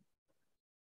trying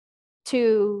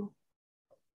to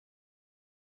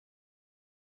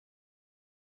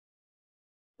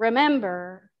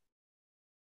remember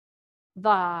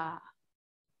the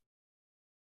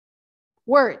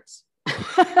words.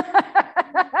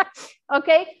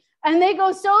 Okay? And they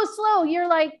go so slow, you're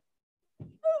like,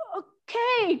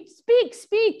 okay,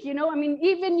 speak, you know, I mean,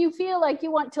 even you feel like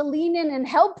you want to lean in and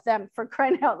help them, for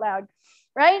crying out loud,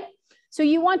 right? So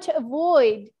you want to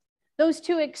avoid those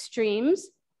two extremes,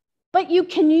 but you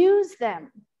can use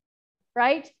them,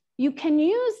 right? You can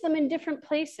use them in different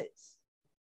places,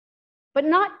 but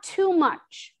not too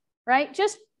much, right?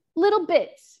 Just little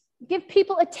bits. Give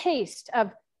people a taste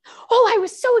of, oh, I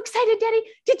was so excited, Daddy.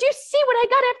 Did you see what I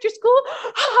got after school?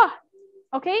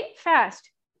 Okay, fast.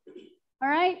 All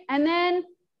right, and then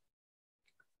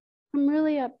I'm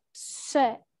really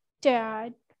upset,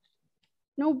 Dad.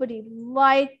 Nobody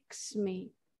likes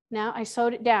me. Now I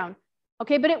slowed it down.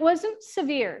 Okay, but it wasn't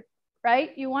severe,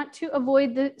 right? You want to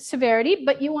avoid the severity,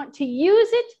 but you want to use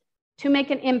it to make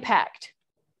an impact.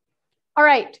 All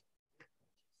right.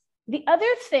 The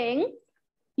other thing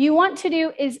you want to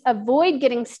do is avoid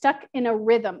getting stuck in a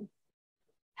rhythm.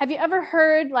 Have you ever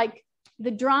heard like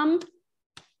the drum?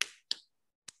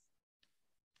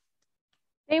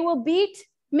 They will beat,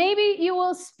 maybe you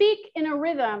will speak in a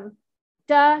rhythm.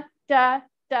 Da, da,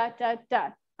 da, da, da.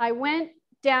 I went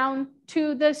down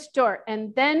to the store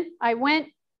and then I went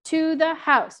to the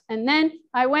house and then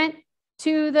I went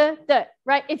to the,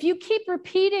 right? If you keep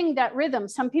repeating that rhythm,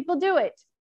 some people do it,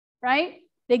 right?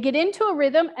 They get into a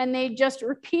rhythm and they just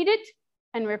repeat it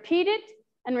and repeat it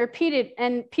and repeat it.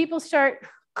 And people start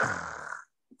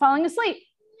falling asleep,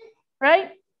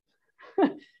 right?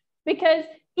 Because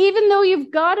even though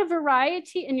you've got a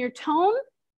variety in your tone,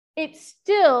 it's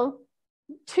still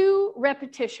too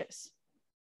repetitious.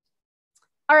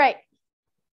 All right.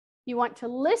 You want to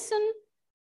listen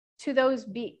to those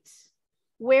beats.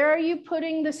 Where are you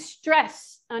putting the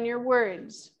stress on your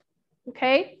words?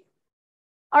 Okay.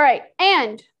 All right,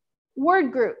 and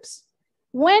word groups.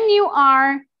 When you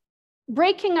are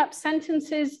breaking up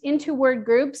sentences into word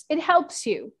groups, it helps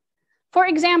you. For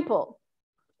example,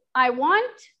 I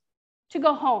want to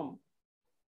go home.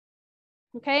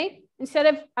 Okay, instead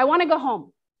of I want to go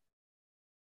home.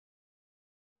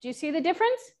 Do you see the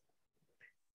difference?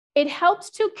 It helps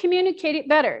to communicate it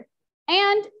better.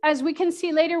 And as we can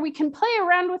see later, we can play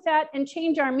around with that and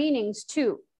change our meanings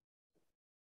too.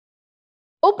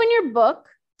 Open your book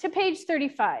to page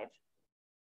 35.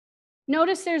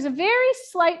 Notice there's a very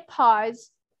slight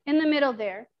pause in the middle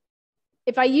there.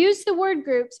 If I use the word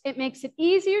groups, it makes it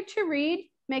easier to read,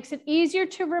 makes it easier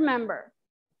to remember.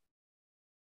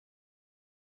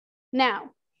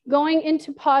 Now, going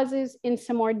into pauses in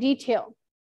some more detail.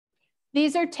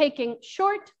 These are taking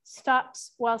short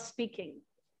stops while speaking.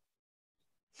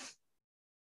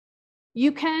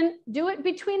 You can do it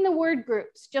between the word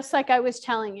groups, just like I was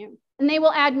telling you. And they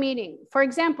will add meaning. For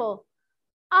example,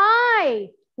 I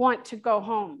want to go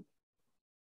home.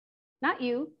 Not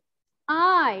you.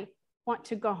 I want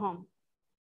to go home.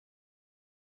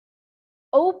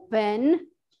 Open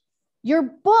your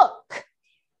book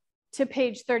to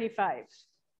page 35.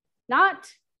 Not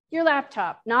your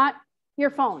laptop, not your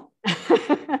phone,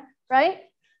 right?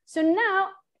 So now,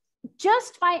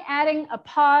 just by adding a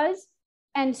pause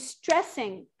and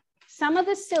stressing some of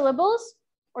the syllables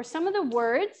or some of the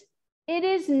words, it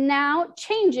is now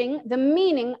changing the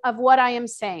meaning of what I am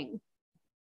saying.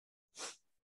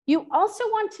 You also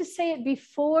want to say it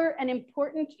before an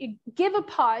important, give a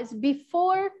pause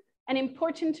before an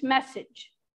important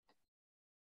message.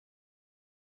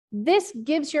 This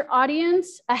gives your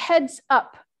audience a heads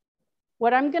up.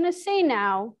 What I'm going to say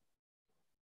now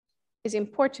is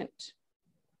important.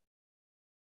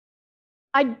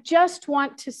 I just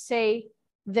want to say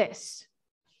this.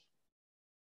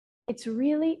 It's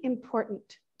really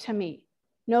important to me.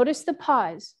 Notice the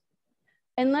pause.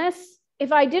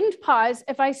 If I didn't pause,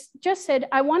 if I just said,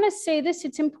 I want to say this,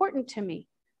 it's important to me.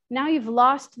 Now you've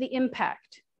lost the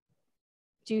impact.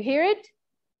 Do you hear it?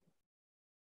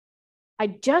 I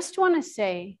just want to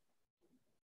say,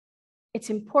 it's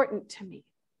important to me.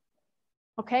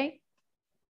 Okay?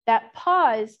 That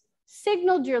pause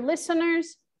signaled your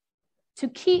listeners to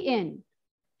key in.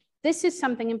 This is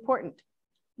something important.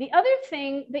 The other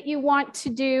thing that you want to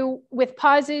do with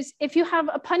pauses, if you have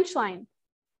a punchline,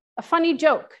 a funny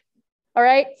joke, all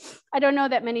right? I don't know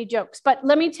that many jokes, but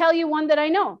let me tell you one that I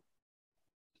know.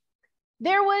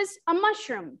 There was a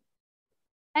mushroom,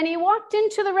 and he walked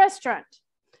into the restaurant,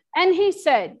 and he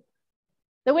said,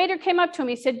 the waiter came up to him,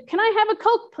 he said, "Can I have a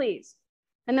Coke, please?"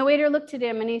 And the waiter looked at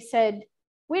him, and he said,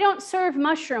 "We don't serve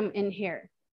mushroom in here."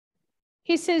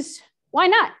 He says, "Why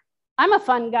not? I'm a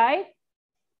fun guy."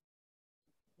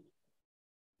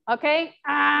 Okay,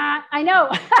 I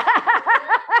know.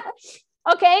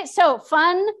 Okay, so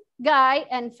fun guy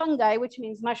and fungi, which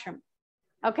means mushroom.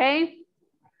 Okay,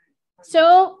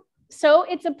 so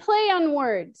it's a play on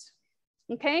words.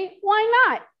 Okay, why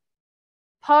not?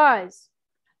 pause.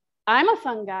 I'm a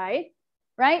fun guy,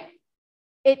 right?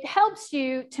 It helps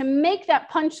you to make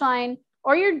that punchline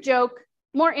or your joke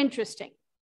more interesting.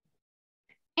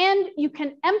 And you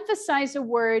can emphasize a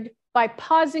word by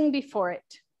pausing before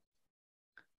it.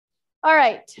 All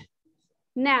right,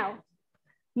 now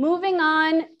moving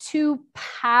on to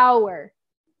power.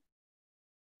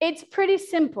 It's pretty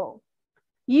simple.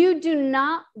 You do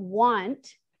not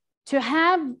want to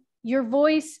have your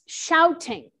voice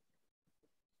shouting,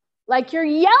 like you're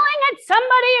yelling at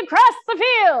somebody across the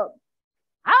field.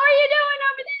 How are you doing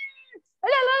over there?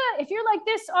 If you're like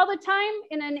this all the time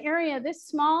in an area this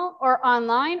small or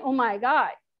online, oh my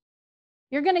God,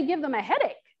 you're going to give them a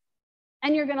headache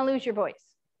and you're going to lose your voice.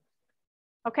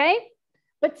 Okay?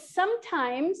 But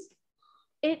sometimes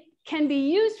it can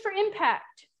be used for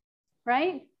impact,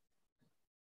 right?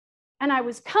 And I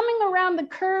was coming around the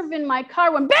curve in my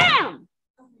car when bam!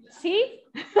 See?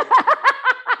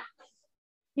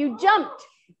 You jumped.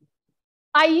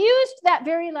 I used that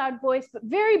very loud voice, but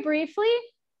very briefly,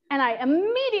 and I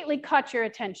immediately caught your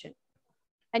attention.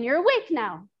 And you're awake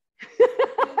now.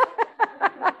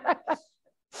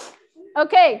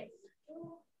 Okay.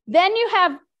 Then you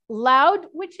have loud,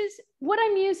 which is what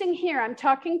I'm using here. I'm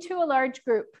talking to a large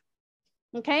group.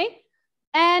 Okay.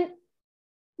 And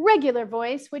regular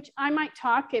voice, which I might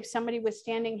talk if somebody was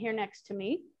standing here next to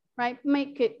me, right?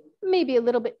 Make it maybe a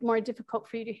little bit more difficult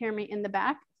for you to hear me in the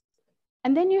back.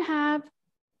 And then you have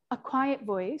a quiet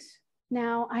voice.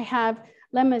 Now I have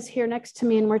Lemma's here next to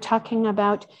me and we're talking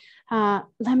about,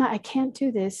 Lemma, I can't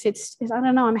do this. It's, I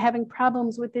don't know, I'm having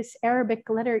problems with this Arabic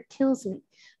letter. It kills me,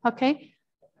 okay?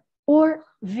 Or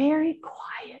very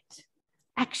quiet.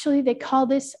 Actually, they call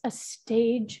this a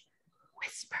stage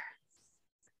whisper.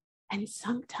 And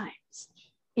sometimes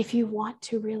if you want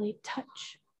to really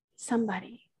touch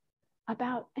somebody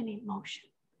about an emotion,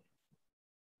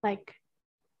 like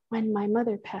when my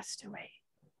mother passed away,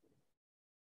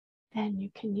 then you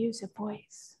can use a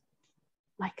voice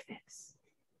like this.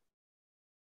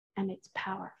 And it's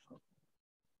powerful,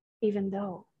 even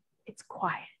though it's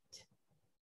quiet,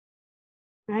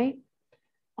 right?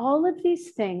 All of these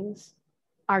things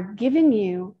are giving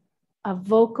you a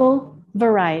vocal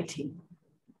variety.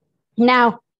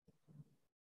 Now,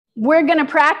 we're gonna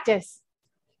practice.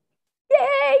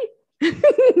 Yay!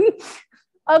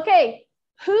 Okay,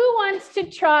 who wants to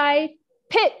try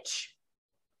pitch?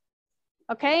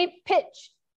 Okay,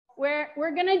 pitch. Where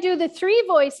we're gonna do the three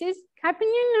voices, up in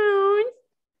your nose,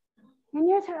 in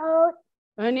your throat,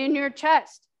 and in your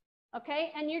chest.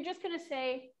 Okay, and you're just gonna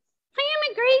say, I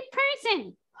am a great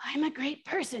person. I'm a great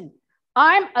person.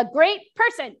 I'm a great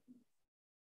person.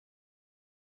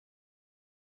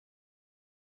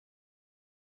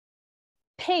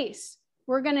 Pace.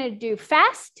 We're gonna do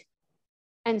fast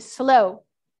and slow.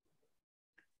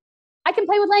 I can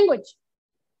play with language.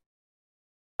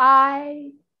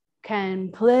 I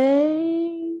can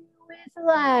play with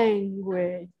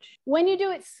language. When you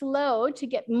do it slow, to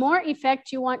get more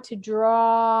effect, you want to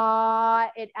draw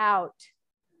it out.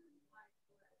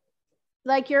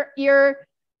 Like you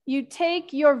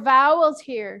take your vowels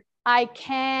here. I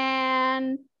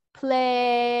can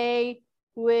play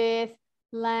with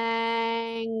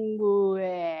language.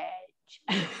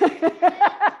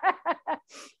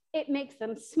 It makes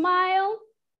them smile,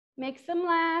 makes them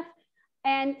laugh,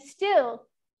 and still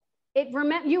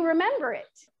you remember it.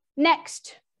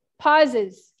 Next,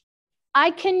 pauses.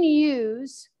 I can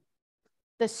use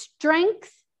the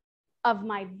strength of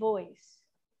my voice,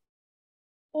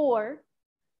 or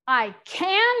I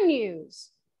can use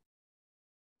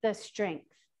the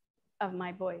strength of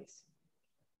my voice.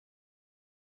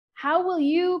 How will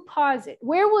you pause it?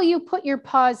 Where will you put your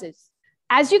pauses?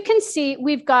 As you can see,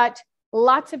 we've got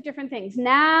lots of different things.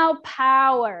 Now,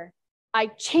 power. I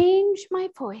change my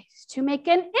voice to make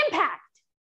an impact.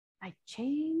 I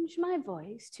change my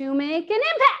voice to make an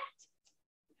impact.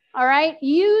 All right,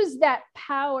 use that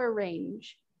power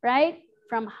range, right?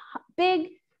 From big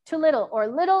to little or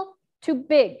little to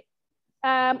big.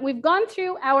 We've gone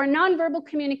through our nonverbal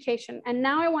communication, and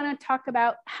now I want to talk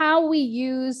about how we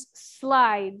use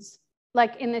slides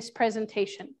like in this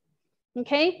presentation,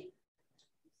 okay?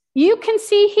 You can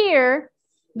see here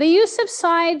the use of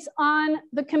slides on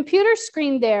the computer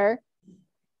screen there.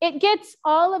 It gets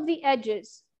all of the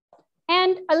edges.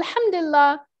 And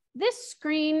alhamdulillah, this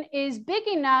screen is big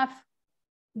enough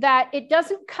that it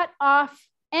doesn't cut off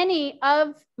any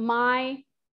of my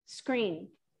screen,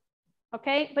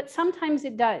 okay? But sometimes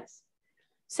it does.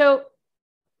 So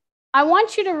I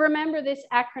want you to remember this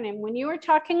acronym. When you are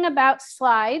talking about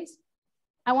slides,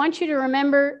 I want you to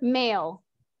remember mail.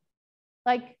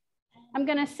 Like, I'm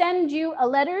gonna send you a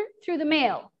letter through the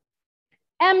mail.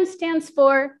 M stands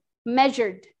for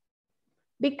measured,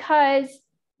 because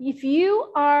if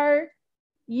you are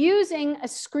using a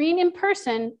screen in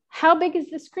person, how big is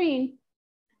the screen?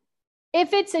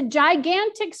 If it's a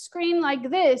gigantic screen like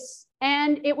this,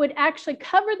 and it would actually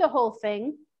cover the whole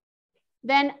thing,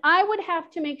 then I would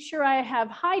have to make sure I have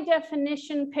high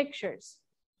definition pictures.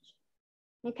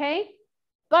 Okay?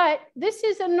 But this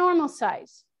is a normal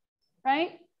size,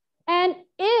 right? And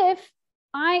if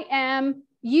I am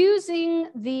using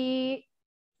the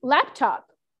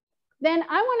laptop, then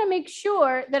I want to make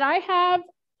sure that I have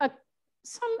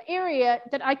some area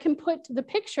that I can put the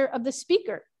picture of the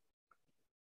speaker,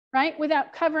 right?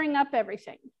 Without covering up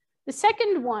everything. The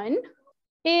second one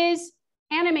is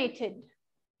animated.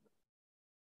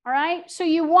 All right, so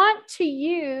you want to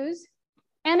use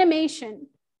animation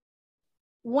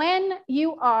when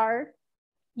you are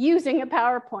using a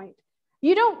PowerPoint.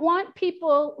 You don't want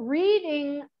people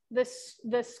reading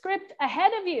the script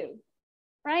ahead of you,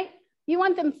 right? You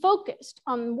want them focused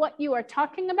on what you are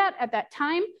talking about at that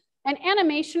time, and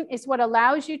animation is what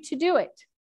allows you to do it.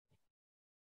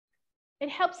 It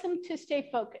helps them to stay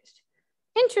focused.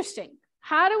 Interesting.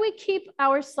 How do we keep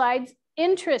our slides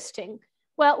interesting?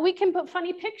 Well, we can put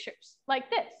funny pictures like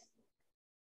this,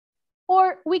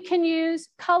 or we can use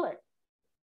color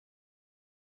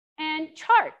and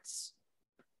charts,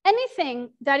 anything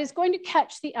that is going to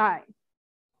catch the eye.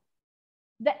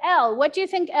 The L, what do you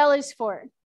think L is for?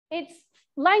 It's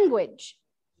language,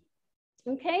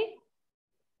 okay?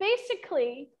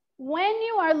 Basically, when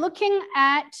you are looking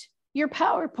at your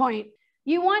PowerPoint,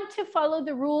 you want to follow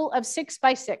the rule of 6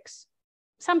 by 6.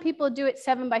 Some people do it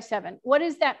 7 by 7. What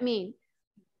does that mean?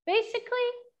 Basically,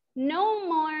 no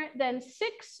more than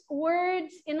 6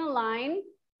 words in a line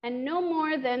and no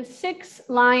more than 6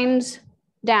 lines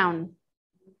down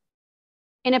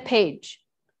in a page,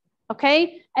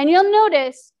 okay? And you'll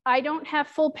notice I don't have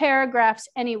full paragraphs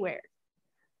anywhere,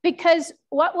 because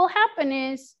what will happen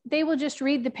is they will just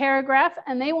read the paragraph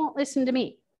and they won't listen to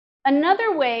me.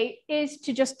 Another way is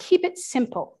to just keep it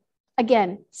simple.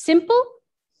 Again, simple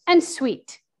and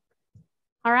sweet,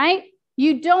 all right?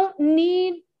 You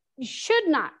should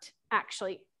not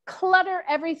actually clutter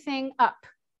everything up.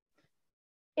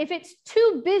 If it's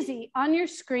too busy on your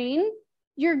screen,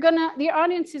 the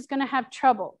audience is gonna have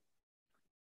trouble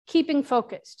keeping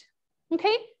focused,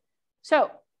 okay? So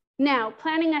now,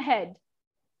 planning ahead.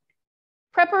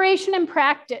 Preparation and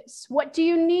practice. What do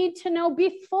you need to know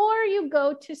before you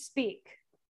go to speak?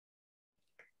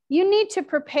 You need to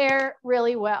prepare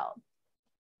really well.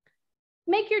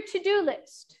 Make your to-do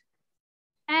list,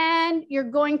 and you're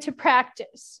going to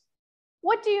practice.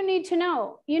 What do you need to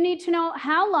know? You need to know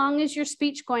how long is your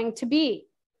speech going to be.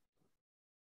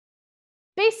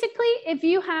 Basically, if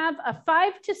you have a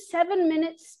 5 to 7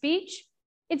 minute speech,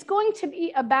 it's going to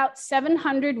be about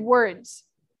 700 words.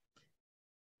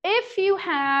 If you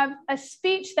have a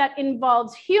speech that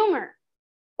involves humor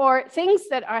or things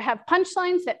that have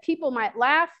punchlines that people might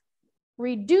laugh,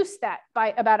 reduce that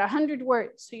by about 100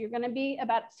 words. So you're going to be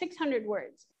about 600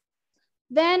 words.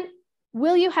 Then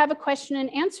will you have a question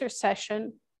and answer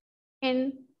session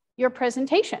in your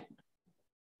presentation?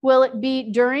 Will it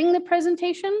be during the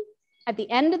presentation? At the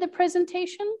end of the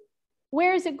presentation?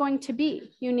 Where is it going to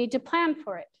be? You need to plan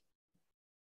for it.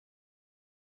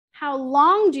 How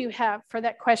long do you have for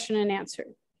that question and answer?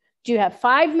 Do you have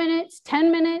 5 minutes,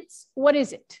 10 minutes? What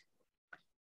is it?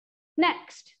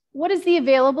 Next, what is the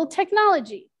available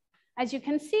technology? As you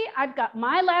can see, I've got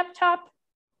my laptop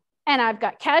and I've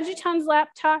got Kajitan's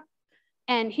laptop,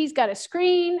 and he's got a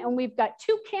screen, and we've got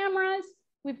 2 cameras.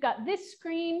 We've got this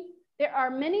screen. There are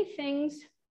many things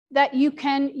that you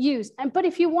can use. But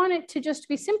if you want it to just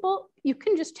be simple, you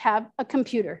can just have a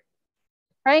computer,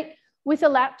 right? With a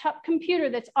laptop computer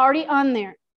that's already on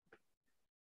there.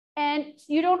 And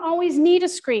you don't always need a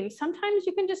screen. Sometimes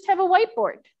you can just have a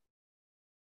whiteboard,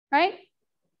 right?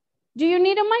 Do you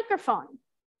need a microphone?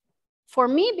 For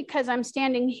me, because I'm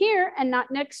standing here and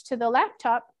not next to the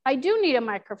laptop, I do need a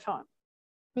microphone,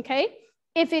 okay?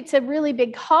 If it's a really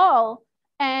big hall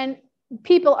and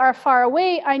people are far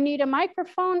away, I need a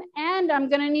microphone, and I'm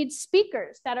gonna need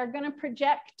speakers that are gonna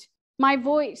project my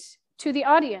voice to the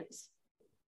audience.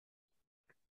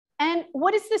 And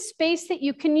what is the space that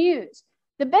you can use?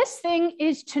 The best thing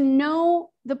is to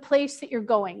know the place that you're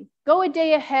going. Go a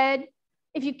day ahead.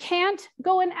 If you can't,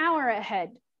 go an hour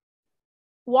ahead.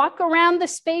 Walk around the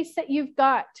space that you've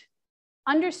got.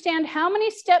 Understand how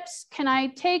many steps can I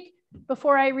take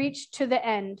before I reach to the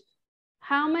end?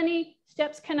 How many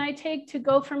steps can I take to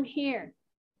go from here?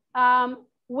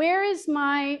 Where is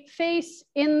my face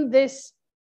in this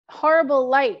horrible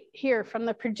light here from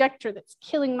the projector that's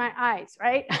killing my eyes,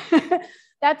 right?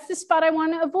 That's the spot I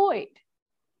want to avoid.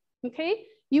 Okay?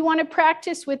 You want to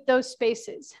practice with those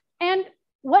spaces. And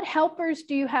what helpers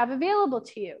do you have available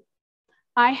to you?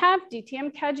 I have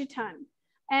DTM Kajitan,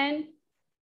 and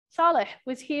Saleh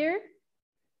was here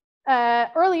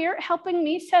earlier helping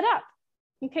me set up.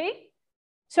 Okay?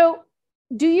 So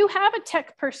do you have a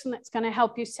tech person that's going to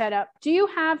help you set up? Do you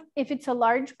have, if it's a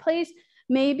large place,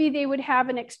 maybe they would have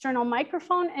an external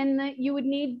microphone and that you would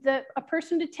need a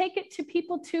person to take it to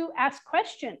people to ask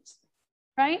questions,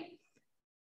 right?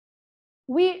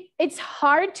 It's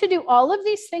hard to do all of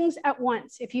these things at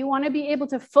once. If you want to be able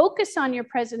to focus on your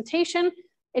presentation,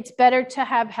 it's better to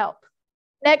have help.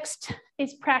 Next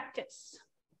is practice.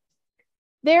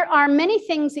 There are many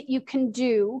things that you can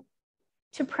do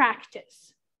to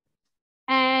practice.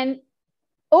 And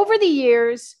over the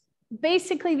years,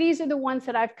 basically, these are the ones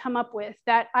that I've come up with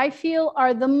that I feel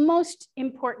are the most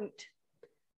important.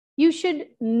 You should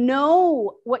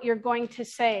know what you're going to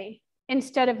say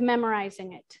instead of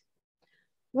memorizing it.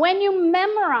 When you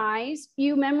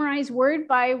memorize word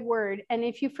by word. And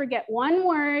if you forget one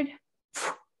word,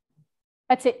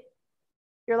 that's it.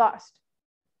 You're lost.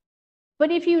 But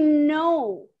if you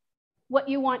know what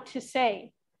you want to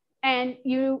say and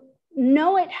you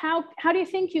know it, how do you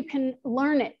think you can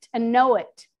learn it and know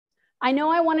it? I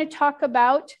know I want to talk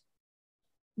about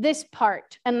this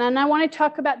part, and then I want to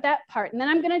talk about that part, and then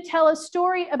I'm going to tell a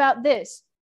story about this.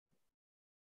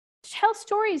 Tell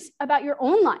stories about your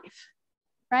own life,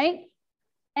 right?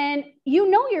 And you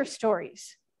know your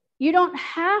stories. You don't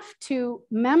have to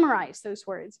memorize those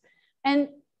words. And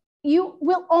you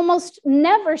will almost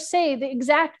never say the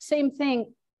exact same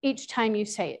thing each time you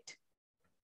say it,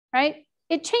 right?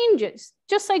 It changes,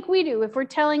 just like we do. If we're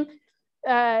telling,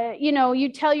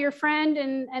 you tell your friend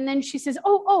and then she says,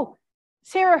 oh,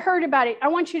 Sarah heard about it. I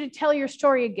want you to tell your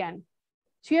story again.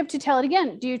 So you have to tell it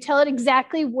again. Do you tell it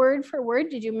exactly word for word?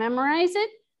 Did you memorize it?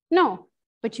 No,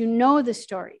 but you know the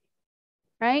story,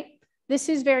 right? This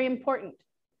is very important.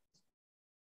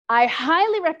 I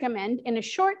highly recommend in a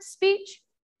short speech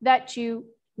that you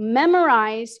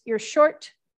memorize your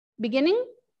short beginning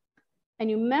and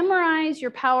you memorize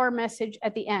your power message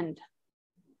at the end.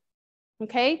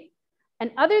 Okay?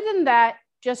 And other than that,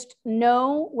 just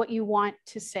know what you want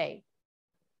to say.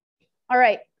 All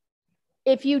right.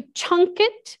 If you chunk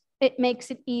it, it makes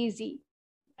it easy.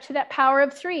 To that power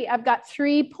of 3, I've got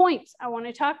 3 points I want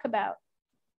to talk about,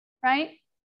 right?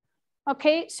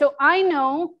 Okay, so I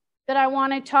know that I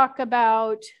want to talk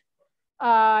about,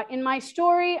 in my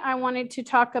story, I wanted to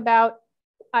talk about,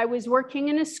 I was working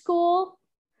in a school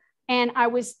and I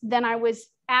was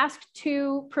asked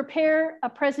to prepare a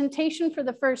presentation for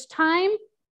the first time.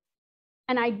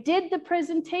 And I did the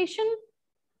presentation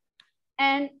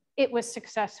and it was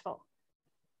successful.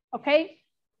 Okay,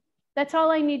 that's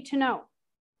all I need to know.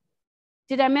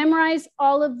 Did I memorize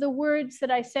all of the words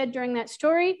that I said during that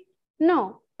story?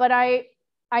 No, but I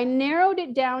narrowed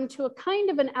it down to a kind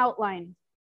of an outline.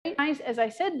 As I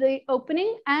said, the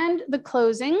opening and the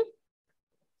closing.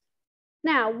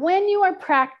 Now, when you are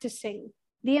practicing,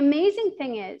 the amazing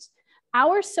thing is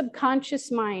our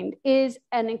subconscious mind is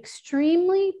an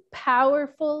extremely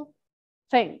powerful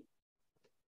thing.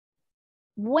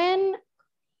 When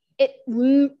it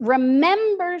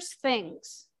remembers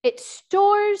things, it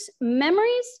stores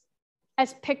memories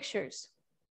as pictures.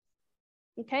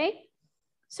 Okay?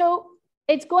 So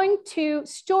it's going to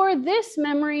store this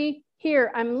memory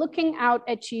here. I'm looking out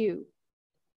at you.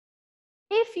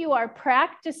 If you are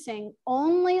practicing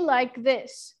only like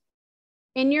this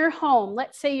in your home,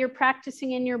 let's say you're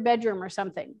practicing in your bedroom or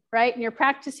something, right? And you're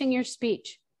practicing your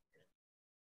speech.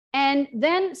 And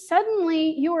then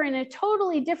suddenly you are in a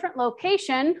totally different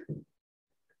location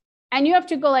and you have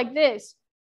to go like this.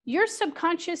 Your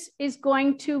subconscious is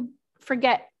going to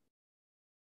forget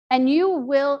and you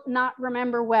will not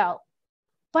remember well.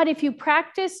 But if you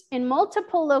practice in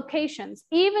multiple locations,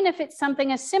 even if it's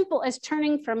something as simple as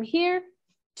turning from here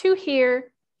to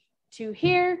here to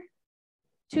here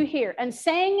to here and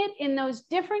saying it in those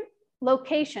different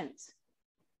locations,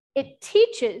 it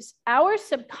teaches our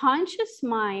subconscious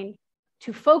mind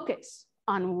to focus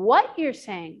on what you're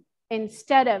saying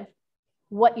instead of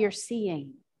what you're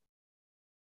seeing.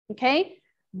 Okay?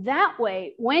 That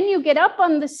way, when you get up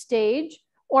on the stage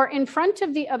or in front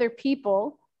of the other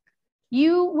people,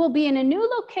 you will be in a new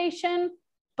location,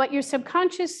 but your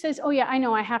subconscious says, oh yeah, I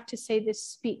know I have to say this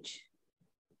speech,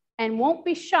 and won't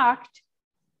be shocked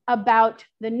about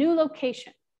the new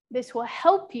location. This will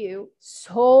help you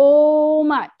so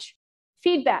much.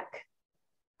 Feedback.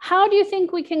 How do you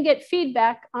think we can get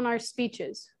feedback on our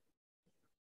speeches?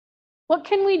 What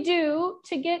can we do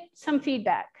to get some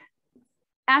feedback?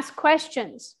 Ask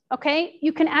questions, okay?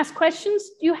 You can ask questions.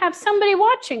 You have somebody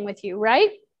watching with you,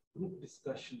 right? Group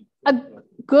discussion.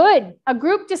 A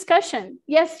group discussion.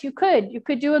 Yes, you could. You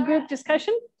could do a group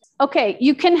discussion. Okay,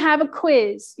 you can have a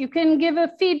quiz. You can give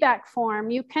a feedback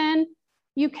form. You can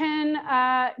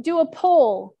do a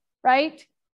poll, right?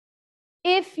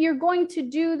 If you're going to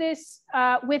do this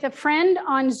with a friend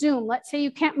on Zoom, let's say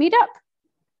you can't meet up,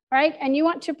 right? And you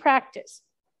want to practice.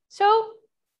 So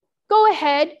go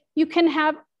ahead. You can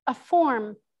have a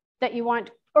form that you want,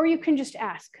 or you can just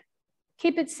ask.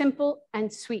 Keep it simple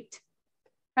and sweet,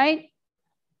 right?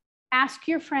 Ask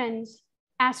your friends,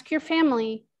 ask your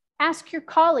family, ask your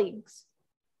colleagues.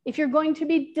 If you're going to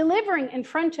be delivering in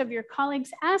front of your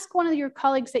colleagues, ask one of your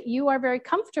colleagues that you are very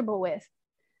comfortable with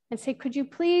and say, could you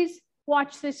please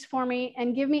watch this for me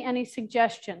and give me any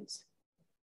suggestions?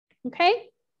 Okay?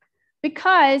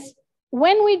 Because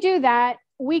when we do that,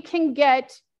 we can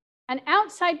get an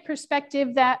outside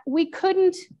perspective that we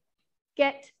couldn't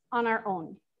get on our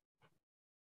own.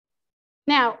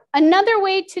 Now, another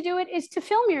way to do it is to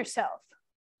film yourself.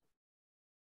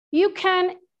 You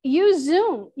can use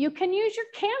Zoom. You can use your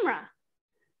camera.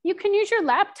 You can use your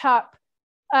laptop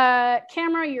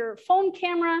camera, your phone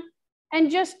camera, and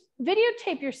just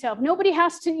videotape yourself. Nobody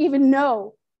has to even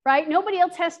know, right? Nobody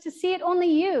else has to see it,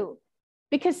 only you.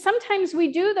 Because sometimes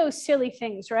we do those silly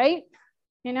things, right?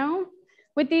 You know,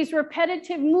 with these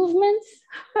repetitive movements,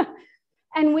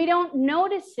 and we don't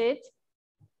notice it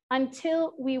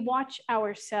until we watch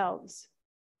ourselves.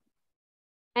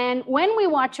 And when we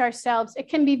watch ourselves, it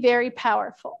can be very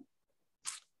powerful.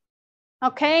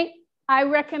 Okay, I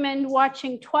recommend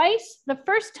watching twice. The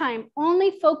first time,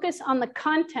 only focus on the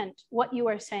content, what you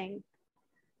are saying.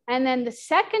 And then the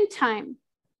second time,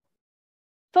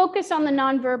 focus on the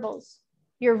nonverbals,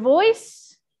 your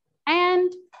voice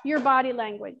and your body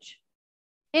language.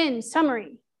 In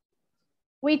summary,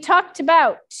 we talked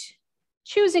about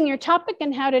choosing your topic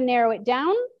and how to narrow it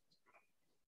down.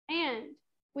 And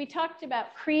we talked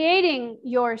about creating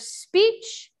your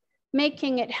speech,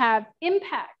 making it have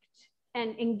impact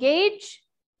and engage.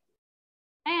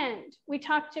 And we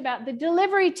talked about the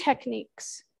delivery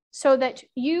techniques so that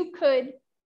you could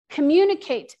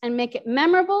communicate and make it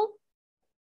memorable.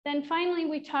 Then finally,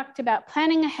 we talked about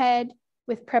planning ahead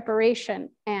with preparation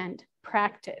and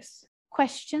practice.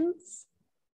 Questions?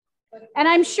 And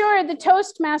I'm sure the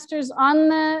Toastmasters on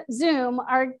the Zoom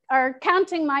are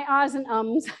counting my ahs and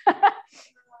ums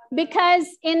because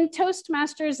in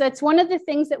Toastmasters, that's one of the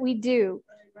things that we do.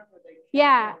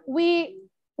 Yeah, we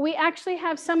actually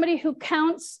have somebody who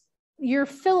counts your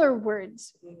filler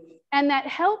words, and that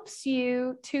helps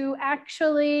you to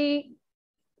actually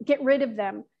get rid of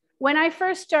them. When I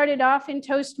first started off in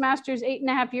Toastmasters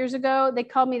 8.5 years ago, they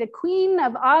called me the queen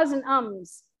of ahs and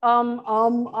ums.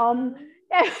 Well,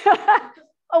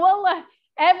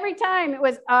 every time it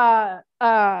was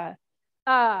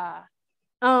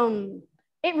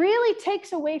it really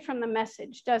takes away from the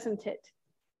message, doesn't it?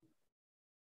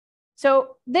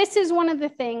 So this is one of the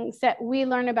things that we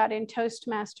learn about in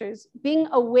Toastmasters, being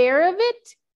aware of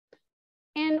it.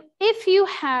 And if you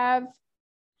have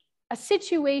a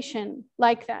situation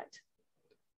like that,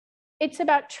 it's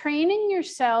about training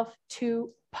yourself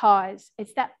to pause.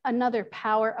 It's that another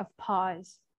power of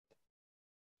pause.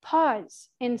 Pause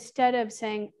instead of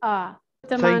saying,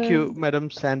 Thank you, Madam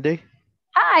Sandy.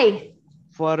 Hi.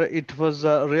 For it was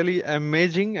really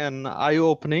amazing and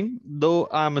eye-opening, though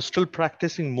I'm still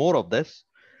practicing more of this.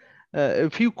 A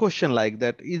few questions like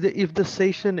that. If the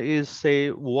session is, say,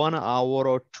 1 hour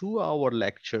or 2 hour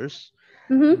lectures,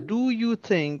 do you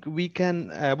think we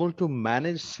can able to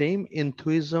manage same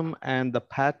enthusiasm and the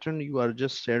pattern you are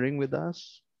just sharing with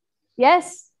us?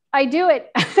 Yes, I do it.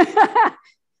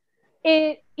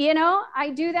 I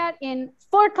do that in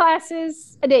 4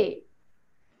 classes a day,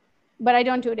 but I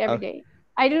don't do it every day.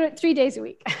 I do it 3 days a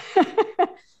week.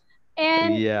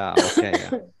 And yeah, okay.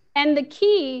 Yeah. And the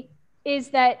key is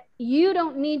that you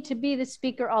don't need to be the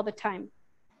speaker all the time.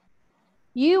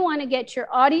 You want to get your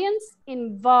audience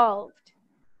involved,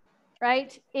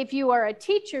 right? If you are a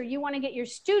teacher, you want to get your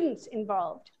students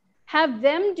involved. Have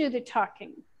them do the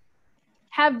talking.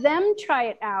 Have them try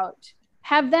it out.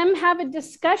 Have them have a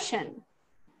discussion,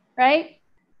 right?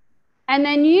 And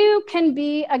then you can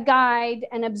be a guide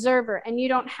and observer, and you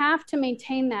don't have to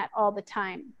maintain that all the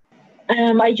time.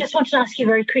 I just wanted to ask you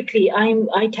very quickly,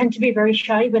 I tend to be very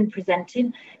shy when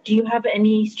presenting. Do you have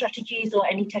any strategies or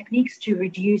any techniques to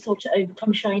reduce or to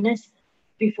overcome shyness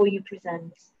before you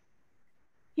present?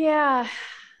 Yeah,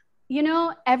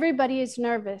 everybody is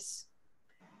nervous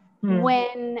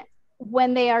when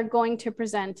they are going to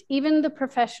present, even the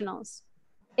professionals.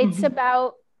 It's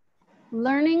about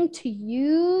learning to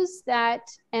use that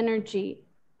energy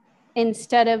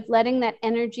instead of letting that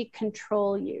energy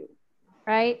control you,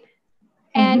 right?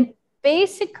 And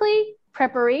basically,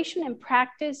 preparation and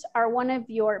practice are one of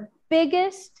your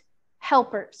biggest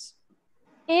helpers.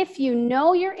 If you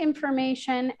know your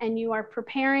information and you are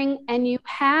preparing and you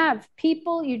have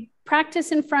people, you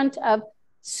practice in front of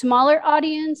smaller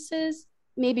audiences,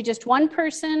 maybe just one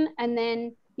person, and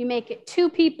then you make it 2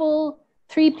 people,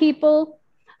 3 people.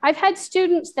 I've had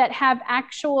students that have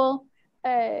actual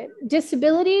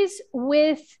disabilities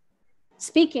with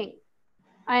speaking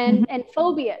and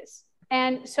phobias.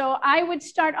 And so I would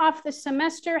start off the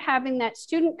semester having that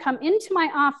student come into my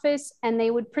office and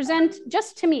they would present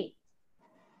just to me.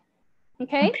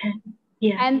 Okay?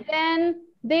 Yeah. And then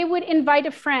they would invite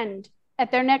a friend at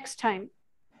their next time.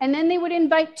 And then they would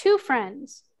invite 2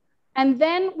 friends. And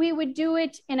then we would do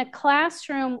it in a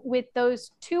classroom with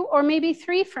those 2 or maybe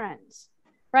 3 friends,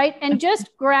 right? And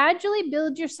just gradually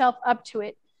build yourself up to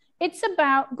it. It's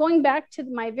about going back to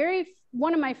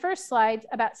one of my first slides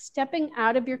about stepping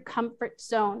out of your comfort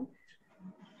zone.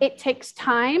 It takes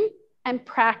time and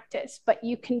practice, but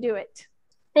you can do it.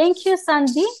 Thank you,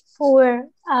 Sandy, for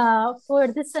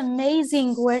this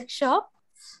amazing workshop.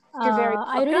 You're very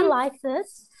welcome. I really like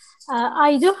this.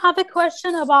 I do have a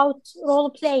question about role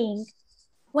playing.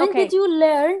 When did you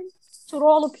learn to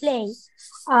role play?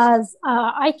 As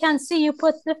I can see you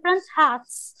put different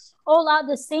hats all at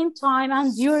the same time,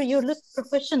 and you look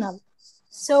professional.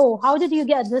 So how did you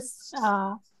get this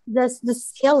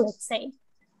skill, let's say?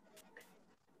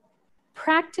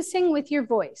 Practicing with your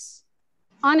voice.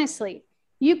 Honestly,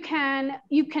 you can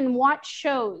watch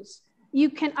shows.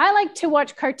 I like to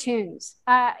watch cartoons.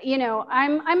 You know,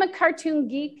 I'm a cartoon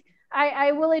geek.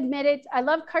 I will admit it. I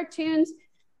love cartoons,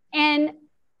 and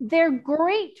they're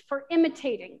great for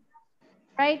imitating,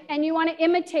 right? And you want to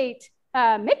imitate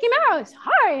Mickey Mouse.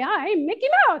 Hi, I'm Mickey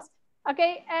Mouse.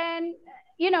 Okay, and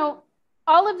you know,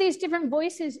 all of these different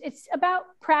voices. It's about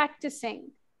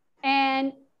practicing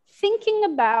and thinking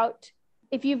about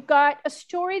if you've got a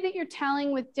story that you're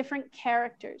telling with different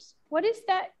characters. What is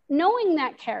that? Knowing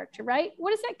that character, right?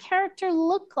 What does that character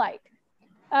look like?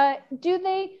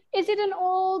 Is it an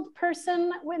old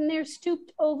person when they're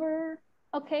stooped over,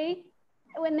 okay?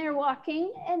 When they're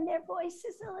walking and their voice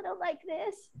is a little like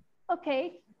this,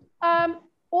 okay?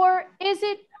 Or is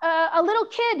it a little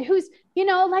kid who's, you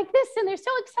know, like this and they're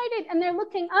so excited and they're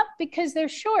looking up because they're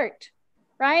short,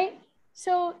 right?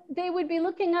 So they would be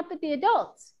looking up at the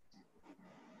adults,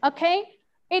 okay?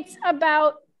 It's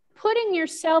about putting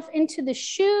yourself into the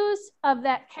shoes of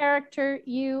that character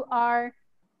you are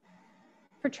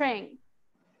portraying.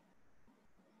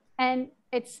 And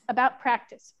it's about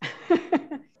practice.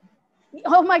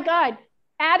 Oh my God,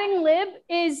 adding lib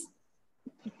is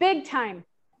big time.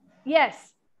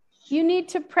 Yes, you need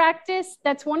to practice.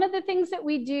 That's one of the things that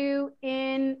we do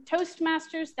in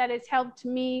Toastmasters that has helped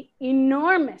me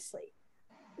enormously.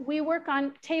 We work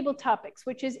on table topics,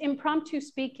 which is impromptu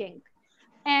speaking.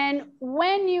 And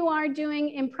when you are doing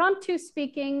impromptu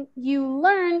speaking, you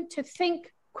learn to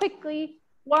think quickly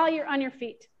while you're on your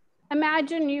feet.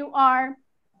 Imagine you are,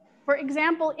 for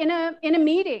example, in a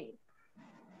meeting.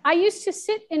 I used to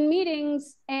sit in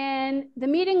meetings and the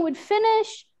meeting would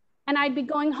finish and I'd be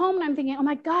going home and I'm thinking, oh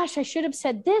my gosh, I should have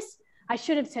said this. I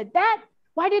should have said that.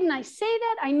 Why didn't I say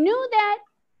that? I knew that,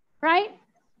 right?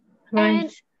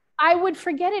 And I would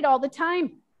forget it all the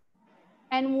time.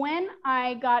 And when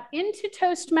I got into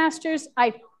Toastmasters,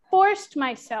 I forced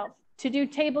myself to do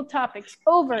table topics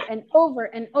over and over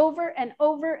and over and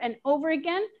over and over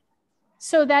again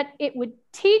so that it would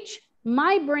teach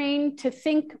my brain to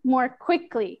think more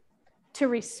quickly, to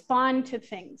respond to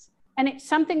things. And it's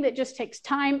something that just takes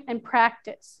time and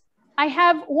practice. I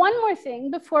have one more thing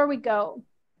before we go,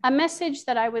 a message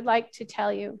that I would like to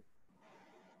tell you.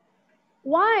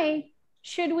 Why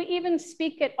should we even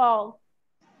speak at all?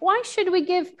 Why should we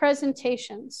give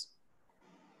presentations?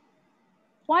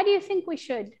 Why do you think we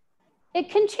should? It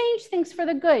can change things for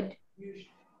the good.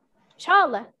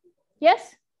 Inshallah.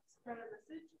 Yes?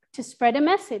 To spread a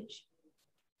message.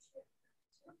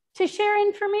 To share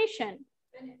information.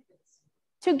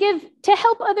 To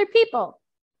help other people.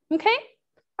 Okay?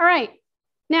 All right.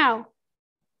 Now,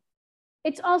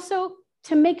 it's also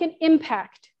to make an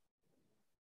impact.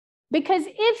 Because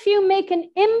if you make an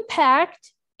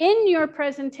impact in your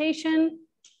presentation,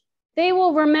 they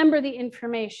will remember the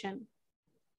information.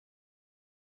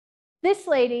 This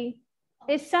lady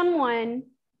is someone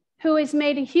who has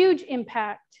made a huge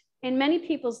impact in many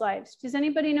people's lives. Does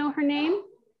anybody know her name?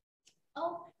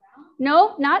 Oprah.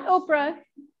 No, not Oprah.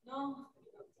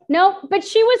 No, but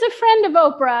she was a friend of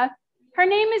Oprah. Her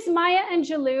name is Maya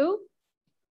Angelou.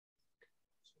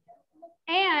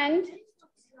 And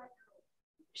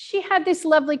she had this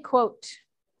lovely quote.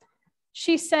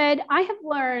 She said, I have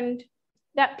learned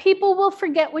that people will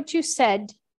forget what you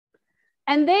said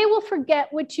and they will forget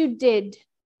what you did,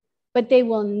 but they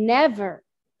will never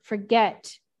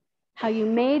forget how you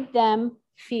made them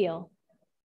feel.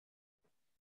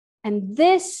 And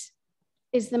this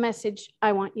is the message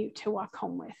I want you to walk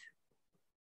home with.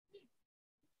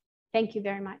 Thank you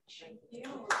very much. Thank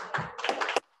you.